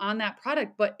oil on that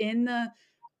product, but in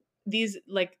these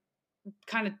like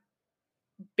kind of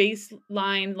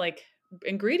baseline like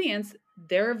ingredients,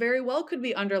 there very well could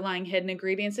be underlying hidden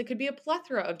ingredients. It could be a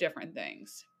plethora of different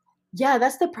things. Yeah,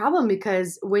 that's the problem,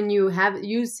 because when you have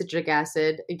used citric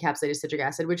acid, encapsulated citric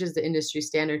acid, which is the industry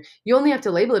standard, you only have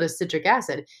to label it as citric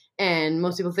acid. And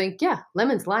most people think, yeah,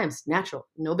 lemons, limes, natural,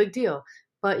 no big deal.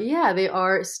 But yeah, they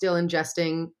are still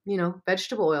ingesting,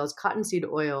 vegetable oils, cottonseed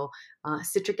oil,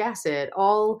 citric acid,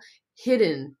 all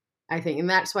hidden, I think. And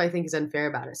that's why I think is unfair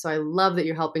about it. So I love that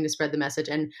you're helping to spread the message.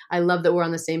 And I love that we're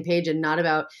on the same page, and not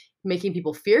about making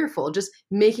people fearful, just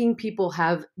making people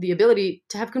have the ability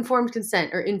to have conformed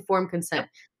consent or informed Yep. consent.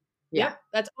 Yeah. Yep,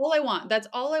 that's all I want. That's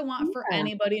all I want for Yeah.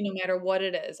 anybody, no matter what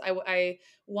it is. I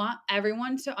want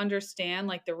everyone to understand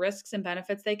like the risks and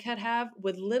benefits they could have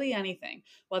with literally anything,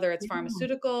 whether it's Yeah.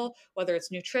 pharmaceutical, whether it's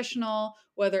nutritional,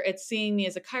 whether it's seeing me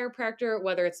as a chiropractor,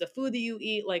 whether it's the food that you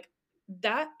eat, like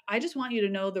that. I just want you to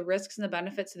know the risks and the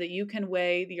benefits so that you can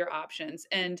weigh your options.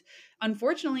 And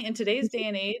unfortunately, in today's day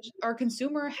and age, our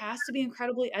consumer has to be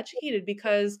incredibly educated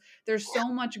because there's so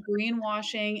much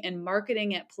greenwashing and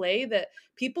marketing at play that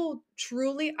people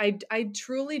truly I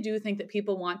truly do think that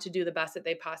people want to do the best that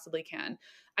they possibly can.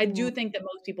 I Yeah. do think that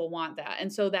most people want that.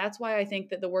 And so that's why I think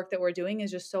that the work that we're doing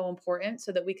is just so important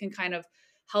so that we can kind of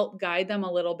help guide them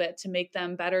a little bit to make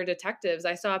them better detectives.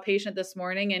 I saw a patient this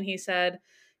morning and he said,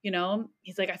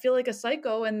 he's like, I feel like a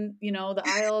psycho in, the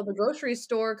aisle of the grocery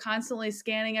store, constantly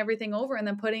scanning everything over and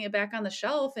then putting it back on the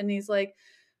shelf. And he's like,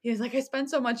 I spend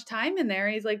so much time in there.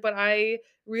 He's like, but I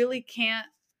really can't,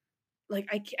 like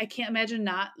I can't imagine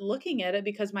not looking at it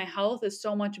because my health is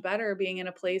so much better being in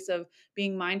a place of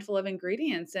being mindful of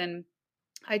ingredients. And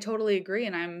I totally agree.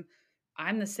 And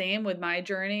I'm the same with my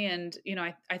journey. And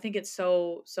I think it's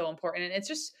so so important. And it's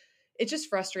just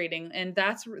frustrating. And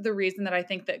that's the reason that I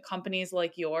think that companies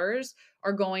like yours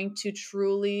are going to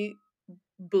truly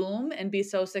boom and be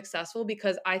so successful,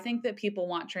 because I think that people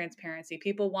want transparency.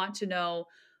 People want to know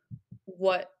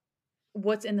what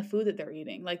what's in the food that they're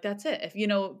eating. Like that's it. If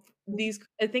these,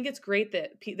 I think it's great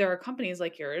that there are companies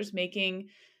like yours making,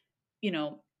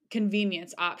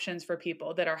 convenience options for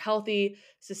people that are healthy,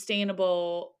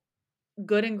 sustainable,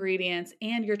 good ingredients,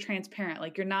 and you're transparent.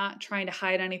 Like you're not trying to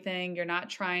hide anything. You're not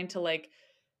trying to like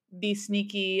be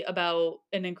sneaky about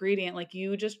an ingredient. Like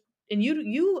you just, and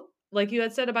you like you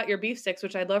had said about your beef sticks,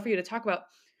 which I'd love for you to talk about.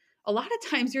 A lot of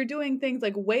times you're doing things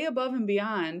like way above and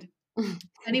beyond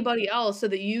anybody else so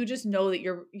that you just know that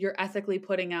you're ethically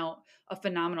putting out a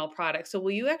phenomenal product. So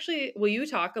will you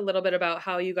talk a little bit about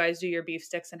how you guys do your beef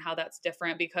sticks and how that's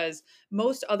different, because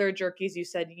most other jerkies you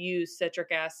said use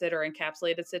citric acid or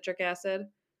encapsulated citric acid?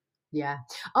 Yeah.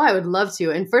 Oh, I would love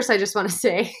to. And first, I just want to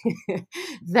say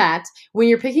that when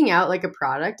you're picking out like a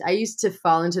product, I used to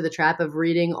fall into the trap of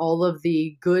reading all of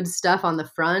the good stuff on the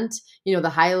front, the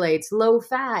highlights, low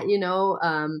fat,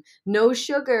 no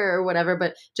sugar or whatever.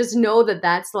 But just know that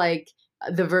that's like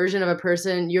the version of a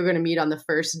person you're going to meet on the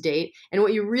first date. And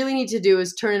what you really need to do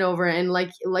is turn it over and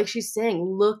like she's saying,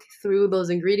 look through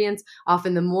those ingredients.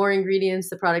 Often the more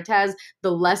ingredients the product has, the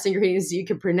less ingredients you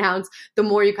can pronounce, the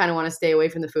more you kind of want to stay away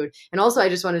from the food. And also, I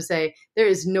just want to say there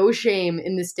is no shame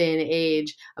in this day and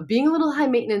age of being a little high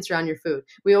maintenance around your food.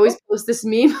 We always post this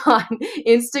meme on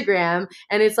Instagram,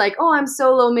 and it's like, oh, I'm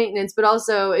so low maintenance, but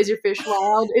also, is your fish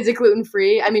wild? Is it gluten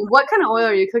free? I mean, what kind of oil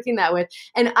are you cooking that with?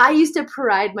 And I used to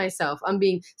pride myself on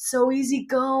being so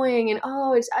easygoing and,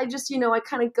 oh, I just, I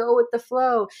kind of go with the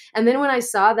flow. And then when I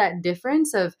saw that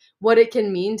difference of what it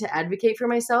can mean to advocate for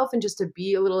myself and just to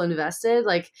be a little invested,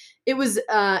 like it was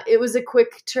a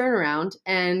quick turnaround,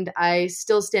 and I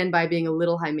still stand by being a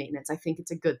little high maintenance. I think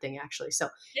it's a good thing, actually. So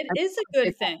It I is a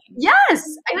good thing. yes,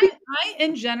 I think I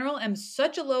in general am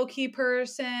such a low key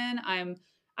person.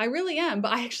 I really am.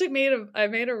 But I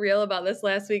made a reel about this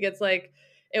last week. It's like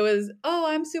it was, oh,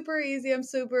 I'm super easy, I'm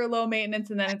super low maintenance,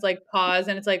 and then it's like pause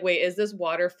and it's like, wait, is this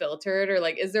water filtered, or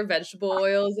like is there vegetable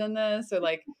oils in this, or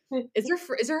like is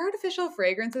there artificial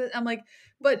fragrance in it? I'm like,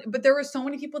 but there were so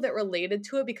many people that related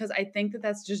to it, because I think that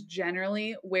that's just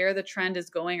generally where the trend is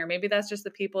going, or maybe that's just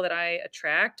the people that I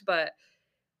attract. But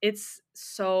it's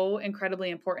so incredibly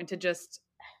important to just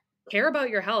care about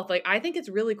your health. Like I think it's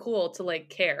really cool to like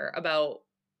care about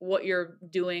what you're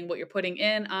doing, what you're putting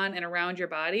in, on, and around your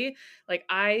body. Like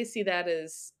I see that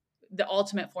as the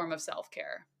ultimate form of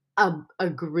self-care.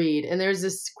 agreed. And there's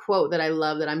this quote that I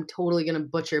love that I'm totally going to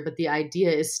butcher, but the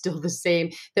idea is still the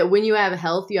same, that when you have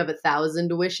health, you have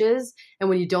 1,000 wishes. And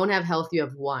when you don't have health, you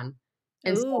have one.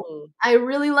 And so Ooh, I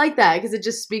really like that because it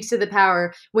just speaks to the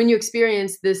power. When you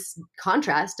experience this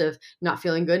contrast of not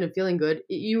feeling good and feeling good,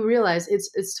 you realize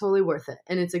it's totally worth it.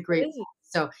 And it's a it great. is.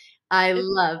 So I It's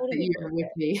love that totally you're worth with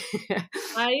it. me.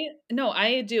 I no,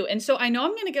 I do. And so I know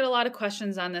I'm going to get a lot of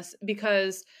questions on this,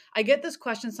 because I get this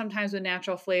question sometimes with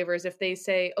natural flavors. If they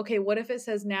say, okay, what if it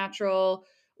says natural,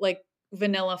 like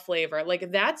vanilla flavor?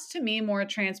 Like that's to me more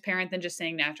transparent than just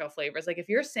saying natural flavors. Like if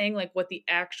you're saying like what the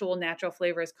actual natural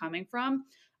flavor is coming from,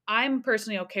 I'm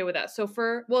personally okay with that. So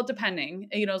well, depending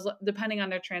on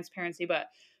their transparency, but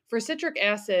for citric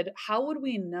acid, how would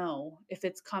we know if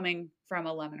it's coming from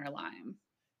a lemon or lime?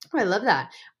 Oh, I love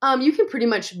that. You can pretty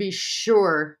much be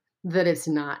sure that it's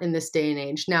not in this day and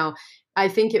age. Now, I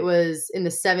think it was in the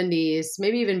 70s,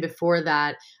 maybe even before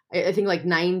that. I think like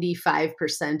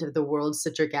 95% of the world's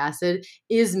citric acid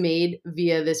is made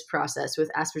via this process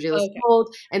with aspergillus Okay.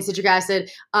 mold and citric acid.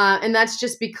 And that's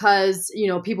just because,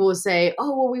 people will say,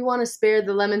 oh, well, we want to spare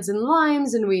the lemons and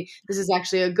limes, and this is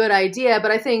actually a good idea.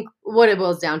 But I think what it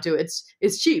boils down to,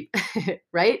 it's cheap,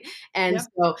 right? And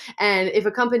Yep. and if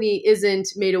a company isn't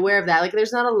made aware of that, like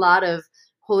there's not a lot of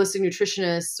holistic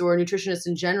nutritionists or nutritionists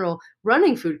in general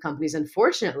running food companies,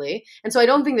 unfortunately. And so I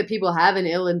don't think that people have an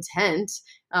ill intent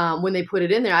when they put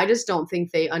it in there. I just don't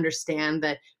think they understand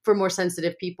that for more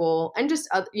sensitive people, and just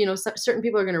certain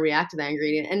people are going to react to that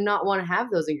ingredient and not want to have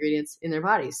those ingredients in their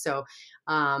bodies. So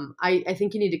I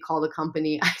think you need to call the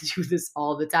company. I do this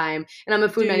all the time, and I'm a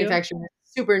Do food you? manufacturer,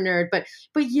 super nerd, but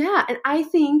yeah, and I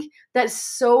think that's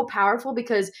so powerful,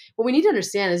 because what we need to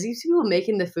understand is these people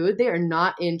making the food, they are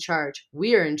not in charge.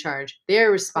 We are in charge. They are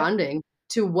Yep. responding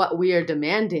to what we are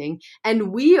demanding,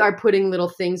 and we are putting little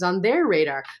things on their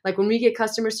radar. Like when we get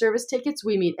customer service tickets,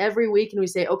 we meet every week and we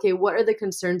say, okay, what are the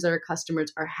concerns that our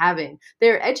customers are having?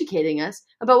 They're educating us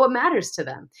about what matters to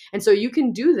them. And so you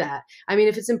can do that. I mean,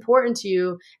 if it's important to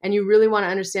you and you really want to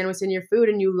understand what's in your food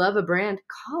and you love a brand,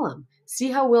 call them.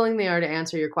 See how willing they are to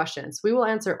answer your questions. We will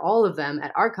answer all of them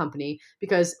at our company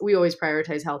because we always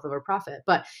prioritize health over profit.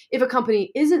 But if a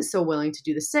company isn't so willing to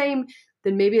do the same,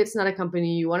 then maybe it's not a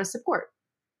company you want to support.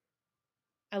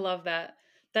 I love that.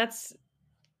 That's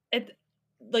it.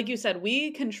 Like you said,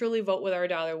 we can truly vote with our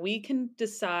dollar. We can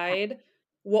decide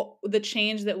what the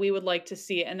change that we would like to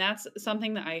see. And that's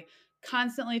something that I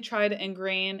constantly try to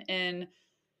ingrain in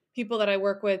people that I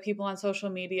work with, people on social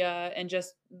media, and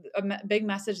just big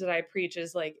message that I preach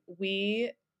is like,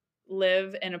 we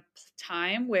live in a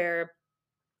time where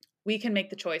we can make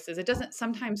the choices. It doesn't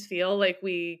sometimes feel like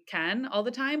we can all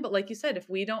the time, but like you said, if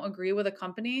we don't agree with a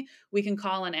company, we can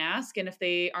call and ask. And if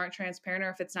they aren't transparent or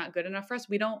if it's not good enough for us,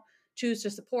 we don't choose to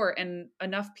support. And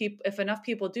if enough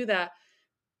people do that,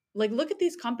 like look at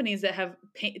these companies that have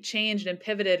changed and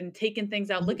pivoted and taken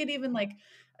things out. Look at even like,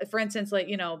 for instance, like,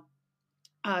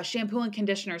 shampoo and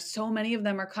conditioners. So many of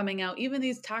them are coming out, even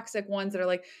these toxic ones that are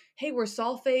like, hey, we're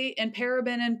sulfate and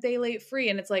paraben and phthalate free.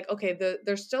 And it's like, okay,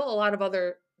 there's still a lot of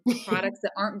other products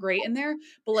that aren't great in there,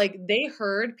 but like they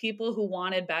heard people who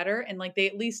wanted better and like they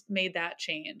at least made that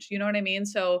change. You know what I mean?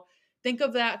 So think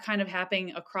of that kind of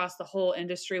happening across the whole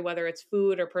industry, whether it's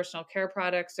food or personal care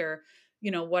products or,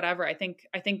 whatever. I think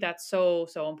that's so,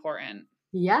 so important.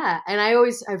 Yeah, and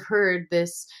I've heard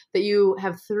this, that you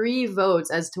have three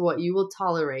votes as to what you will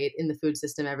tolerate in the food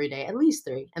system every day, at least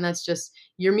three, and that's just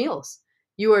your meals.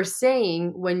 You are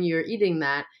saying when you're eating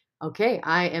that, okay,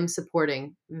 I am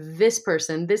supporting this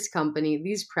person, this company,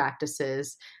 these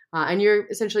practices, and you're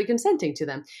essentially consenting to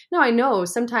them. Now, I know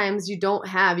sometimes you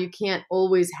can't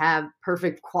always have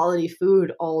perfect quality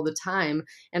food all the time,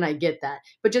 and I get that.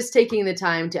 But just taking the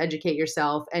time to educate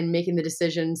yourself and making the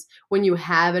decisions when you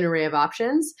have an array of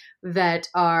options that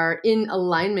are in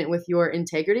alignment with your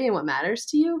integrity and what matters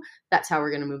to you, that's how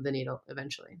we're going to move the needle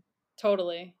eventually.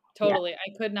 Totally. Yeah. Totally.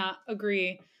 I could not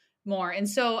agree more. And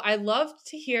so I love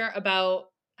to hear about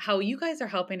how you guys are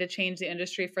helping to change the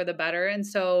industry for the better. And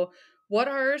so what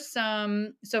are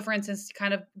so for instance,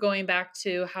 kind of going back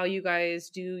to how you guys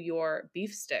do your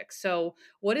beef sticks. So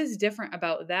what is different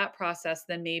about that process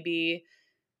than maybe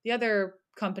the other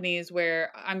companies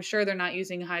where I'm sure they're not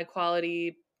using high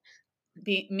quality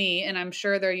me, and I'm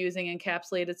sure they're using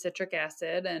encapsulated citric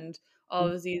acid and all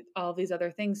of these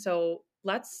other things. So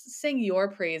let's sing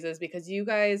your praises because you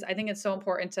guys, I think it's so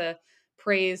important to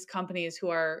praise companies who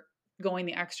are going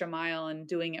the extra mile and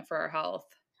doing it for our health.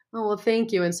 Oh, well,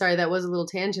 thank you. And sorry, that was a little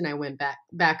tangent I went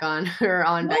back on or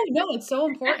on No, back. no, it's so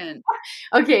important.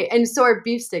 Okay, and so our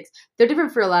beef sticks, they're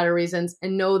different for a lot of reasons,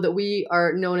 and know that we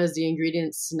are known as the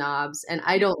ingredient snobs. And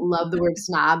I don't love the word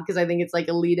snob because I think it's like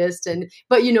elitist,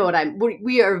 but you know what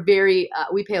we are very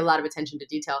we pay a lot of attention to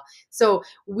detail. So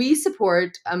we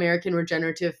support American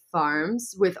regenerative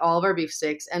farms with all of our beef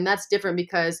sticks, and that's different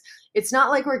because it's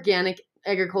not like organic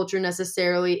agriculture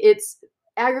necessarily. It's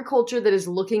agriculture that is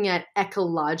looking at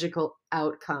ecological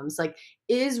outcomes. Like,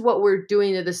 is what we're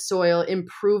doing to the soil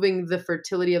improving the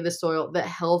fertility of the soil, the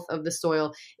health of the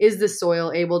soil? Is the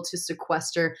soil able to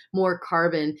sequester more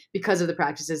carbon because of the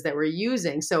practices that we're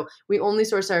using? So we only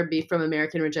source our beef from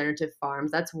American regenerative farms.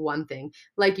 That's one thing.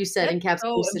 Like you said, That's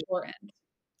so encapsulated. important.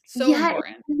 So Yeah,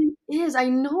 important. is, I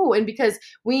know. And because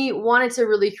we wanted to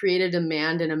really create a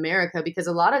demand in America, because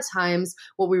a lot of times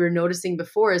what we were noticing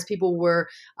before is people were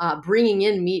bringing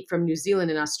in meat from New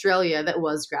Zealand and Australia that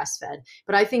was grass fed.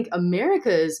 But I think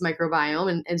America's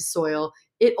microbiome and soil,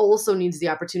 it also needs the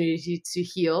opportunity to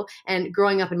heal. And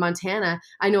growing up in Montana,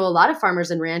 I know a lot of farmers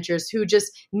and ranchers who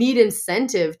just need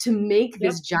incentive to make Yep.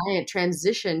 this giant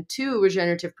transition to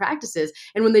regenerative practices.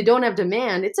 And when they don't have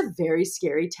demand, it's a very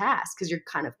scary task because you're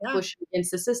kind of Yeah. pushing against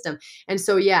the system. And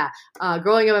so, yeah,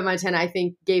 growing up in Montana, I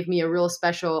think gave me a real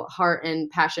special heart and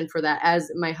passion for that, as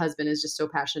my husband is just so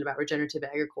passionate about regenerative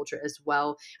agriculture as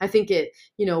well. I think it,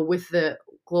 with the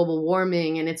global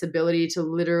warming and its ability to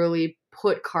literally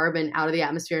put carbon out of the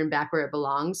atmosphere and back where it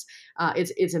belongs,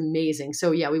 it's amazing.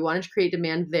 So yeah, we wanted to create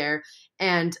demand there.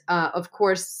 And of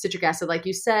course, citric acid, like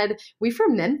you said, we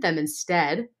ferment them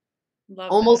instead. Love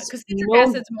that. Almost Because citric no,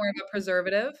 acid's more of a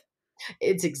preservative.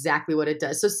 it's exactly what it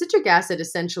does. So citric acid,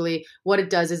 essentially what it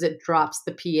does is it drops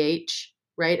the pH,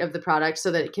 right, of the product so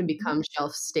that it can become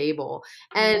shelf stable.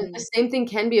 And the Mm. same thing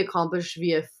can be accomplished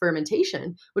via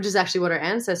fermentation, which is actually what our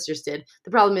ancestors did.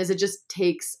 The problem is it just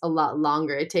takes a lot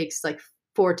longer. It takes like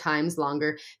 4 times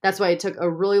longer. That's why it took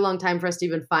a really long time for us to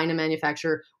even find a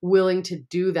manufacturer willing to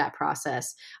do that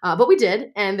process. But we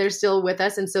did, and they're still with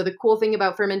us. And so the cool thing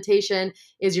about fermentation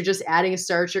is you're just adding a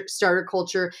starter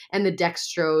culture and the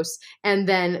dextrose, and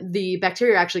then the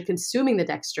bacteria are actually consuming the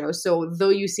dextrose. So though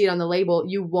you see it on the label,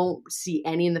 you won't see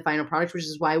any in the final product, which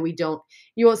is why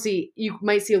you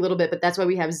might see a little bit, but that's why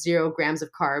we have 0 grams of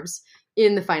carbs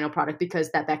in the final product,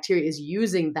 because that bacteria is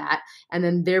using that, and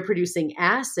then they're producing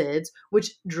acids,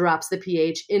 which drops the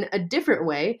pH in a different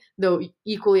way, though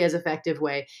equally as effective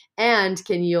way, and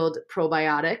can yield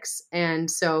probiotics. And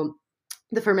so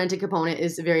the fermented component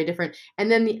is very different.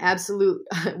 And then the absolute,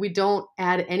 we don't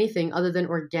add anything other than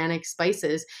organic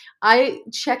spices. I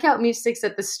check out meat sticks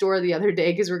at the store the other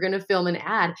day because we're going to film an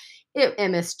ad.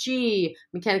 MSG,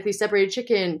 mechanically separated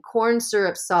chicken, corn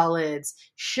syrup solids,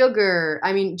 sugar.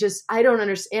 I mean, just, I don't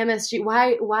understand MSG.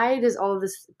 Why does all of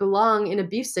this belong in a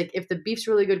beef stick? If the beef's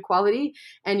really good quality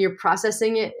and you're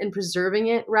processing it and preserving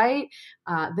it right,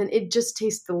 then it just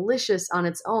tastes delicious on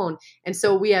its own. And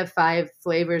so we have 5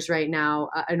 flavors right now: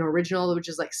 an original, which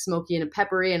is like smoky and a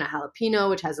peppery, and a jalapeno,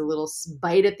 which has a little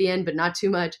bite at the end, but not too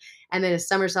much. And then a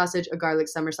summer sausage, a garlic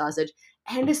summer sausage,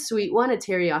 and a sweet one, a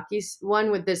teriyaki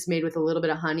one with this made with a little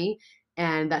bit of honey.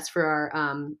 And that's for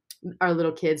our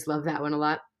little kids love that one a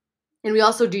lot. And we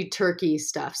also do turkey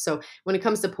stuff. So when it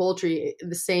comes to poultry,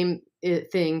 the same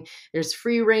thing. There's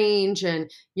free range,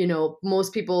 and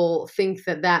most people think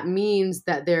that that means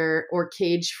that they're, or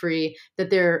cage free, that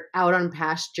they're out on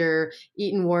pasture,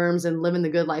 eating worms and living the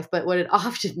good life. But what it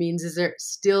often means is they're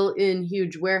still in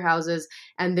huge warehouses,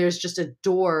 and there's just a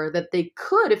door that they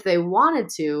could, if they wanted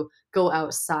to, go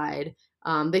outside.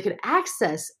 They could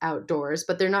access outdoors,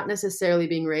 but they're not necessarily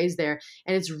being raised there.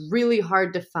 And it's really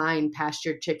hard to find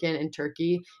pastured chicken and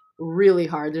turkey. Really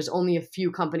hard. There's only a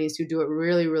few companies who do it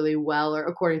really, really well, or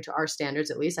according to our standards,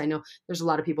 at least. I know there's a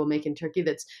lot of people making turkey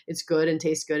it's good and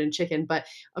tastes good, and chicken, but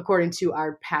according to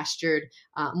our pastured,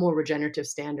 more regenerative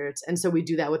standards. And so we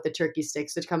do that with the turkey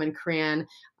sticks, which come in cran,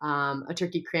 a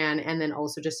turkey cran, and then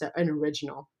also just an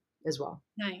original as well.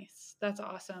 Nice. That's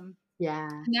awesome. Yeah.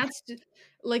 And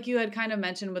like you had kind of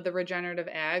mentioned with the regenerative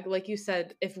ag, like you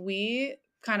said, if we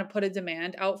kind of put a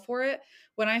demand out for it,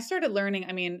 when I started learning,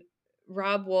 I mean,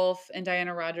 Rob Wolf and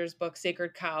Diana Rogers' book,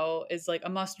 Sacred Cow, is like a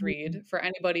must Mhm. read for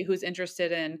anybody who's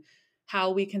interested in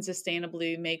how we can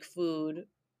sustainably make food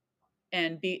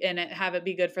have it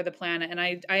be good for the planet. And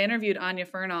I interviewed Anya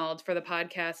Fernald for the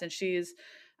podcast, and she's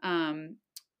um,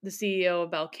 the CEO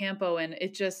of Belcampo, and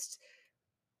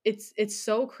it's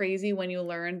so crazy when you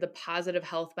learn the positive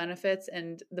health benefits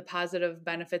and the positive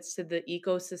benefits to the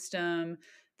ecosystem,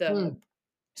 the Mm.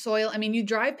 soil. I mean, you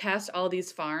drive past all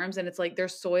these farms and it's like their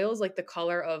soil's like the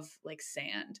color of like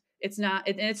sand. It's not,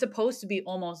 and it's supposed to be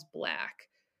almost black.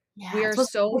 We Yeah, are it's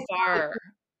supposed so to far.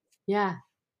 yeah.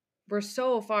 We're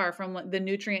so far from the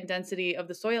nutrient density of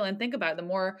the soil. And think about it, the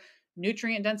more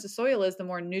nutrient dense the soil is, the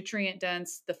more nutrient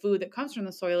dense the food that comes from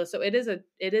the soil is. So it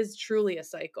is truly a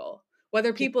cycle.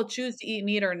 Whether people choose to eat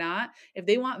meat or not, if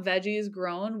they want veggies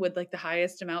grown with like the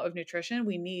highest amount of nutrition,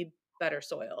 we need better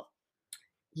soil.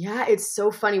 Yeah, it's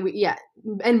so funny. Yeah,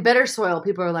 and better soil,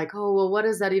 people are like, "Oh, well, what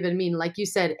does that even mean?" Like you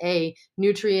said,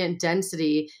 nutrient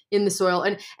density in the soil.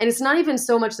 And it's not even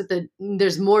so much that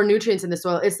there's more nutrients in the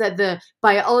soil, it's that the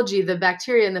biology, the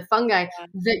bacteria and the fungi Yeah.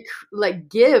 that like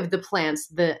give the plants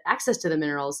the access to the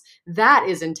minerals, that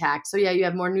is intact. So yeah, you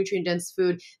have more nutrient dense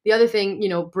food. The other thing,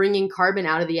 bringing carbon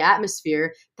out of the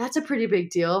atmosphere, that's a pretty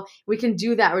big deal. We can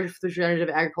do that with regenerative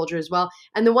agriculture as well.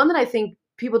 And the one that I think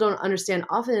people don't understand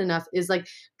often enough is like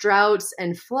droughts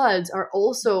and floods are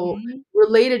also Mhm.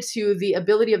 related to the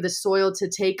ability of the soil to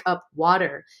take up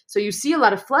water. So you see a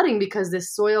lot of flooding because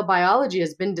this soil biology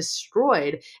has been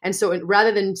destroyed. And so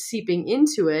rather than seeping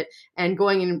into it and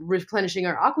going and replenishing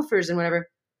our aquifers and whatever,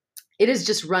 it is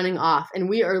just running off and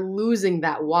we are losing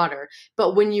that water.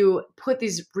 But when you put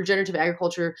these regenerative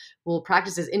agricultural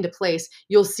practices into place,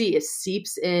 you'll see it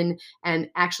seeps in and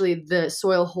actually the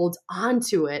soil holds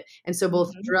onto it. And so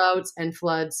both Mhm. droughts and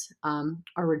floods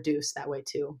are reduced that way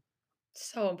too.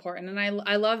 So important. And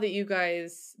I love that you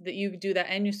do that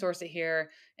and you source it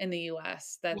here in the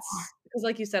US. That's because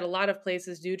like you said, a lot of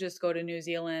places do just go to New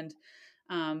Zealand.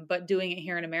 But doing it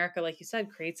here in America, like you said,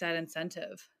 creates that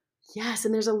incentive. Yes,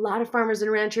 and there's a lot of farmers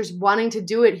and ranchers wanting to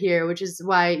do it here, which is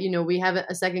why, we have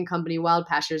a second company, Wild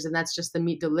Pastures, and that's just the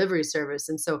meat delivery service.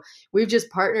 And so we've just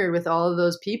partnered with all of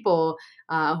those people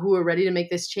who are ready to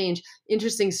make this change.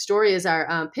 Interesting story is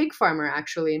our pig farmer,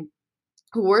 actually,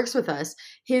 who works with us,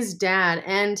 his dad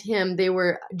and him, they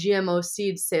were GMO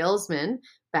seed salesmen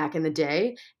back in the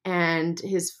day. And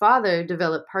his father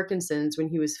developed Parkinson's when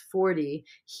he was 40.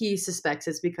 He suspects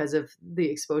it's because of the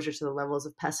exposure to the levels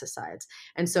of pesticides.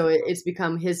 And so it's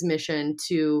become his mission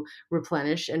to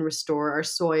replenish and restore our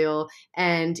soil.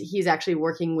 And he's actually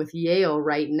working with Yale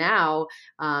right now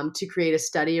to create a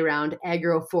study around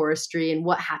agroforestry and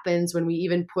what happens when we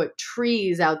even put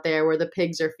trees out there where the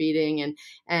pigs are feeding,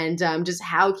 and just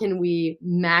how can we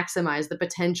maximize the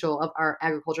potential of our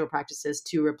agricultural practices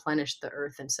to replenish the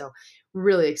earth. And so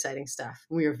really exciting stuff.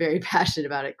 We are very passionate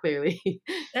about it, clearly.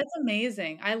 That's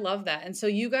amazing. I love that. And so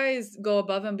you guys go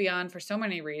above and beyond for so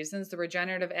many reasons, the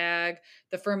regenerative ag,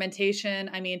 the fermentation.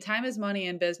 I mean, time is money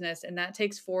in business, and that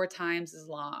takes 4 times as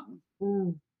long.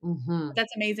 Mm-hmm.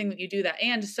 That's amazing that you do that.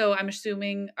 And so I'm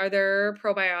assuming, are there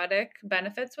probiotic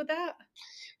benefits with that?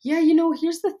 Yeah,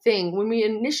 here's the thing. When we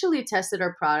initially tested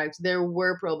our product, there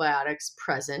were probiotics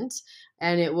present,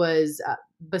 and it was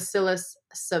Bacillus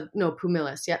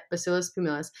Yep, Bacillus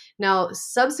pumilus. Now,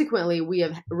 subsequently, we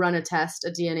have run a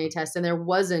DNA test, and there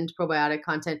wasn't probiotic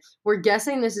content. We're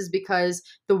guessing this is because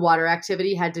the water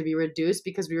activity had to be reduced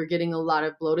because we were getting a lot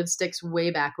of bloated sticks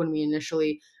way back when we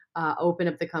initially open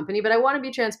up the company. But I want to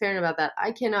be transparent about that.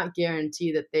 I cannot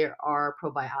guarantee that there are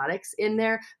probiotics in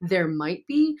there. There might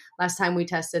be. Last time we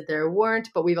tested, there weren't,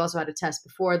 but we've also had a test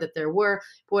before that there were.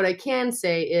 But what I can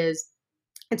say is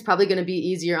it's probably going to be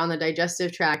easier on the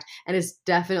digestive tract, and it's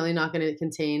definitely not going to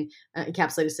contain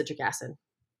encapsulated citric acid.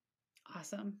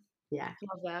 Awesome. Yeah.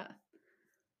 Love that.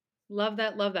 Love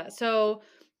that. Love that. So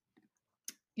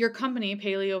your company,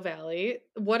 Paleo Valley,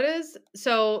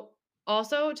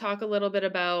 also talk a little bit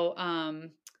about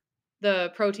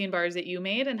the protein bars that you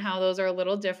made and how those are a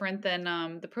little different than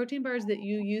the protein bars that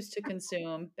you used to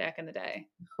consume back in the day.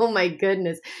 Oh my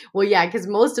goodness. Well, yeah, because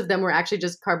most of them were actually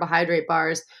just carbohydrate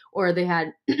bars, or they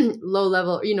had low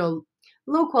level,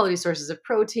 low quality sources of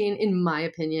protein, in my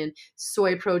opinion.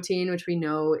 Soy protein, which we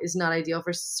know is not ideal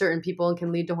for certain people and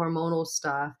can lead to hormonal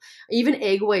stuff. Even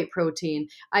egg white protein.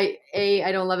 I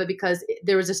don't love it because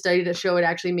there was a study to show it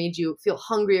actually made you feel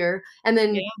hungrier. And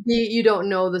then Yeah. B, you don't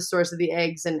know the source of the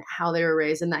eggs and how they were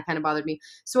raised, and that kind of bothered me.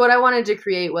 So what I wanted to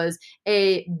create was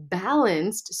a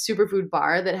balanced superfood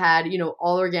bar that had,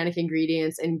 all organic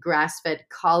ingredients and grass-fed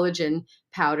collagen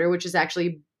powder, which is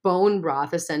actually bone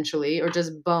broth essentially, or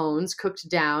just bones cooked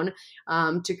down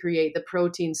to create the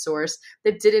protein source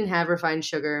that didn't have refined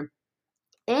sugar.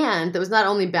 And that was not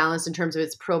only balanced in terms of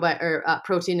its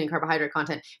protein and carbohydrate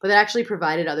content, but that actually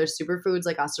provided other superfoods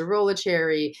like acerola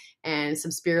cherry and some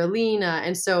spirulina.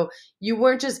 And so you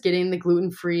weren't just getting the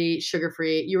gluten-free,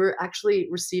 sugar-free, you were actually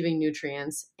receiving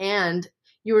nutrients, and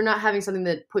you were not having something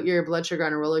that put your blood sugar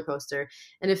on a roller coaster.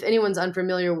 And if anyone's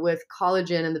unfamiliar with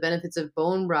collagen and the benefits of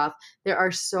bone broth, there are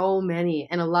so many.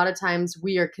 And a lot of times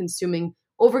we are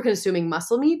over consuming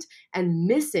muscle meat and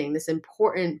missing this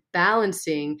important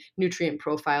balancing nutrient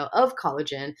profile of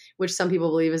collagen, which some people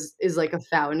believe is like a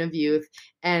fountain of youth.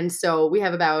 And so we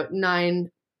have about 9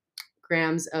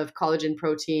 grams of collagen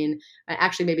protein.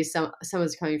 Actually, maybe some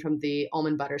is coming from the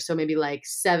almond butter, so maybe like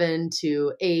 7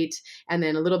 to 8, and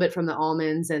then a little bit from the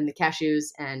almonds and the cashews,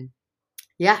 and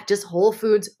yeah, just whole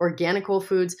foods, organic whole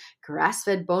foods,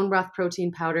 grass-fed bone broth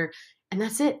protein powder. And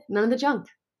that's it. None of the junk.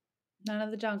 None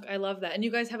of the junk. I love that. And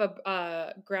you guys have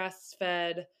a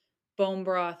grass-fed bone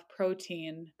broth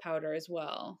protein powder as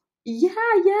well. Yeah,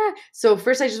 yeah. So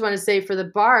first I just want to say for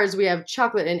the bars, we have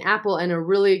chocolate and apple and a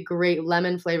really great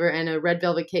lemon flavor and a red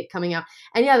velvet cake coming out.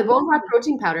 And yeah, the bone broth Ooh.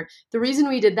 protein powder. The reason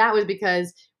we did that was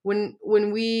because when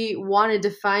we wanted to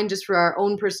find just for our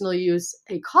own personal use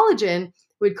a collagen,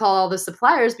 we'd call all the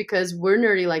suppliers because we're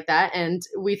nerdy like that and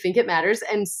we think it matters.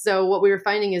 And so what we were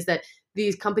finding is that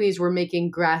these companies were making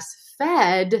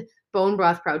grass-fed bone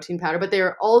broth protein powder, but they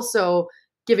were also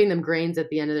giving them grains at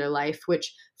the end of their life,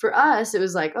 which for us, it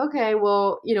was like, okay,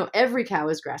 well, every cow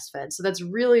is grass fed. So that's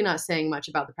really not saying much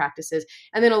about the practices.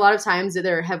 And then a lot of times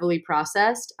they're heavily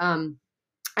processed.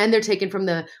 And they're taken from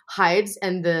the hides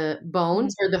and the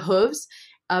bones or the Mhm. hooves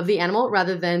of the animal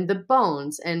rather than the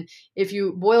bones. And if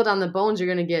you boil down the bones, you're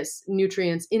going to get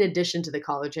nutrients in addition to the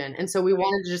collagen. And so we Right.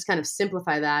 wanted to just kind of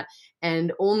simplify that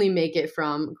and only make it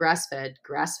from grass fed,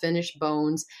 grass finished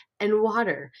bones and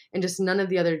water and just none of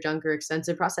the other junk or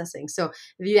extensive processing. So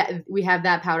we have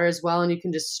that powder as well. And you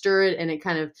can just stir it and it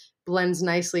kind of blends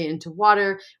nicely into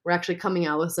water. We're actually coming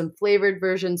out with some flavored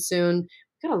versions soon.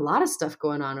 We've got a lot of stuff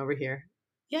going on over here.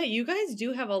 Yeah, you guys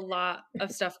do have a lot of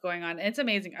stuff going on. It's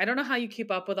amazing. I don't know how you keep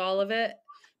up with all of it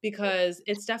because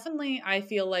it's definitely, I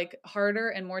feel like, harder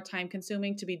and more time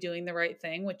consuming to be doing the right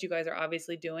thing, which you guys are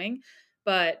obviously doing.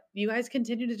 But you guys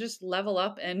continue to just level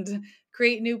up and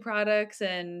create new products.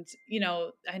 And,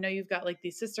 I know you've got like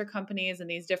these sister companies and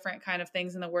these different kind of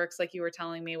things in the works, like you were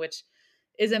telling me, which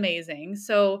is amazing.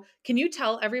 So, can you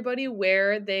tell everybody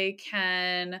where they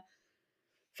can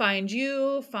find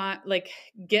you,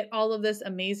 get all of this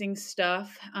amazing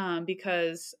stuff,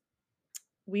 because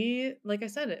like I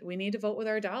said, we need to vote with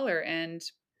our dollar, and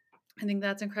I think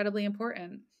that's incredibly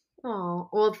important. Oh,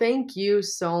 well, thank you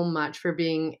so much for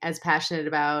being as passionate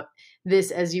about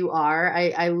this as you are.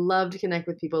 I love to connect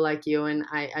with people like you, and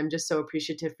I'm just so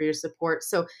appreciative for your support.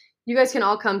 So, you guys can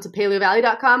all come to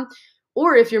paleovalley.com,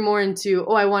 or if you're more into,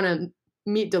 oh, I want a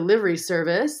meat delivery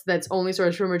service that's only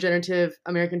sourced from regenerative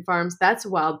American farms, that's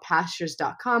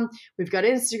wildpastures.com. We've got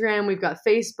Instagram, we've got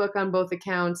Facebook on both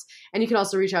accounts, and you can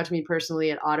also reach out to me personally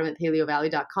at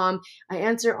autumn@paleovalley.com. I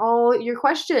answer all your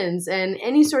questions and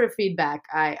any sort of feedback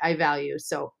I value.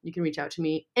 So you can reach out to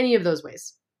me any of those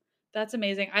ways. That's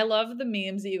amazing. I love the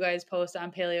memes that you guys post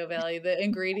on Paleo Valley. The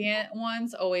ingredient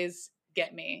ones always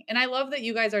get me. And I love that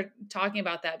you guys are talking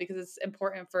about that because it's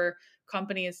important for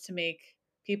companies to make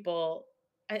people.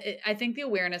 I think the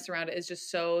awareness around it is just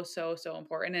so, so, so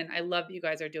important. And I love that you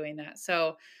guys are doing that.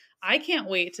 So I can't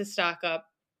wait to stock up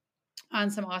on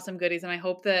some awesome goodies, and I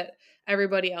hope that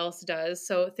everybody else does.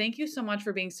 So thank you so much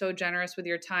for being so generous with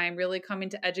your time, really coming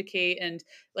to educate. And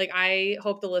I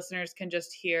hope the listeners can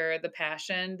just hear the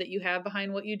passion that you have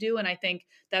behind what you do. And I think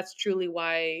that's truly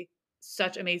why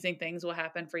such amazing things will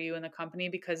happen for you in the company,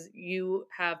 because you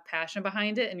have passion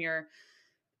behind it, and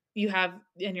you have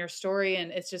in your story.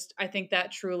 And it's just, I think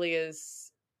that truly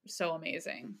is so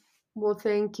amazing. Well,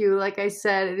 thank you. Like I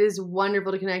said, it is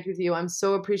wonderful to connect with you. I'm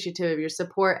so appreciative of your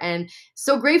support and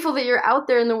so grateful that you're out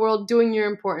there in the world doing your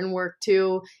important work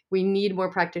too. We need more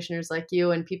practitioners like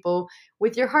you and people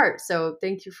with your heart. So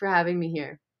thank you for having me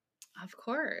here. Of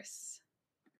course.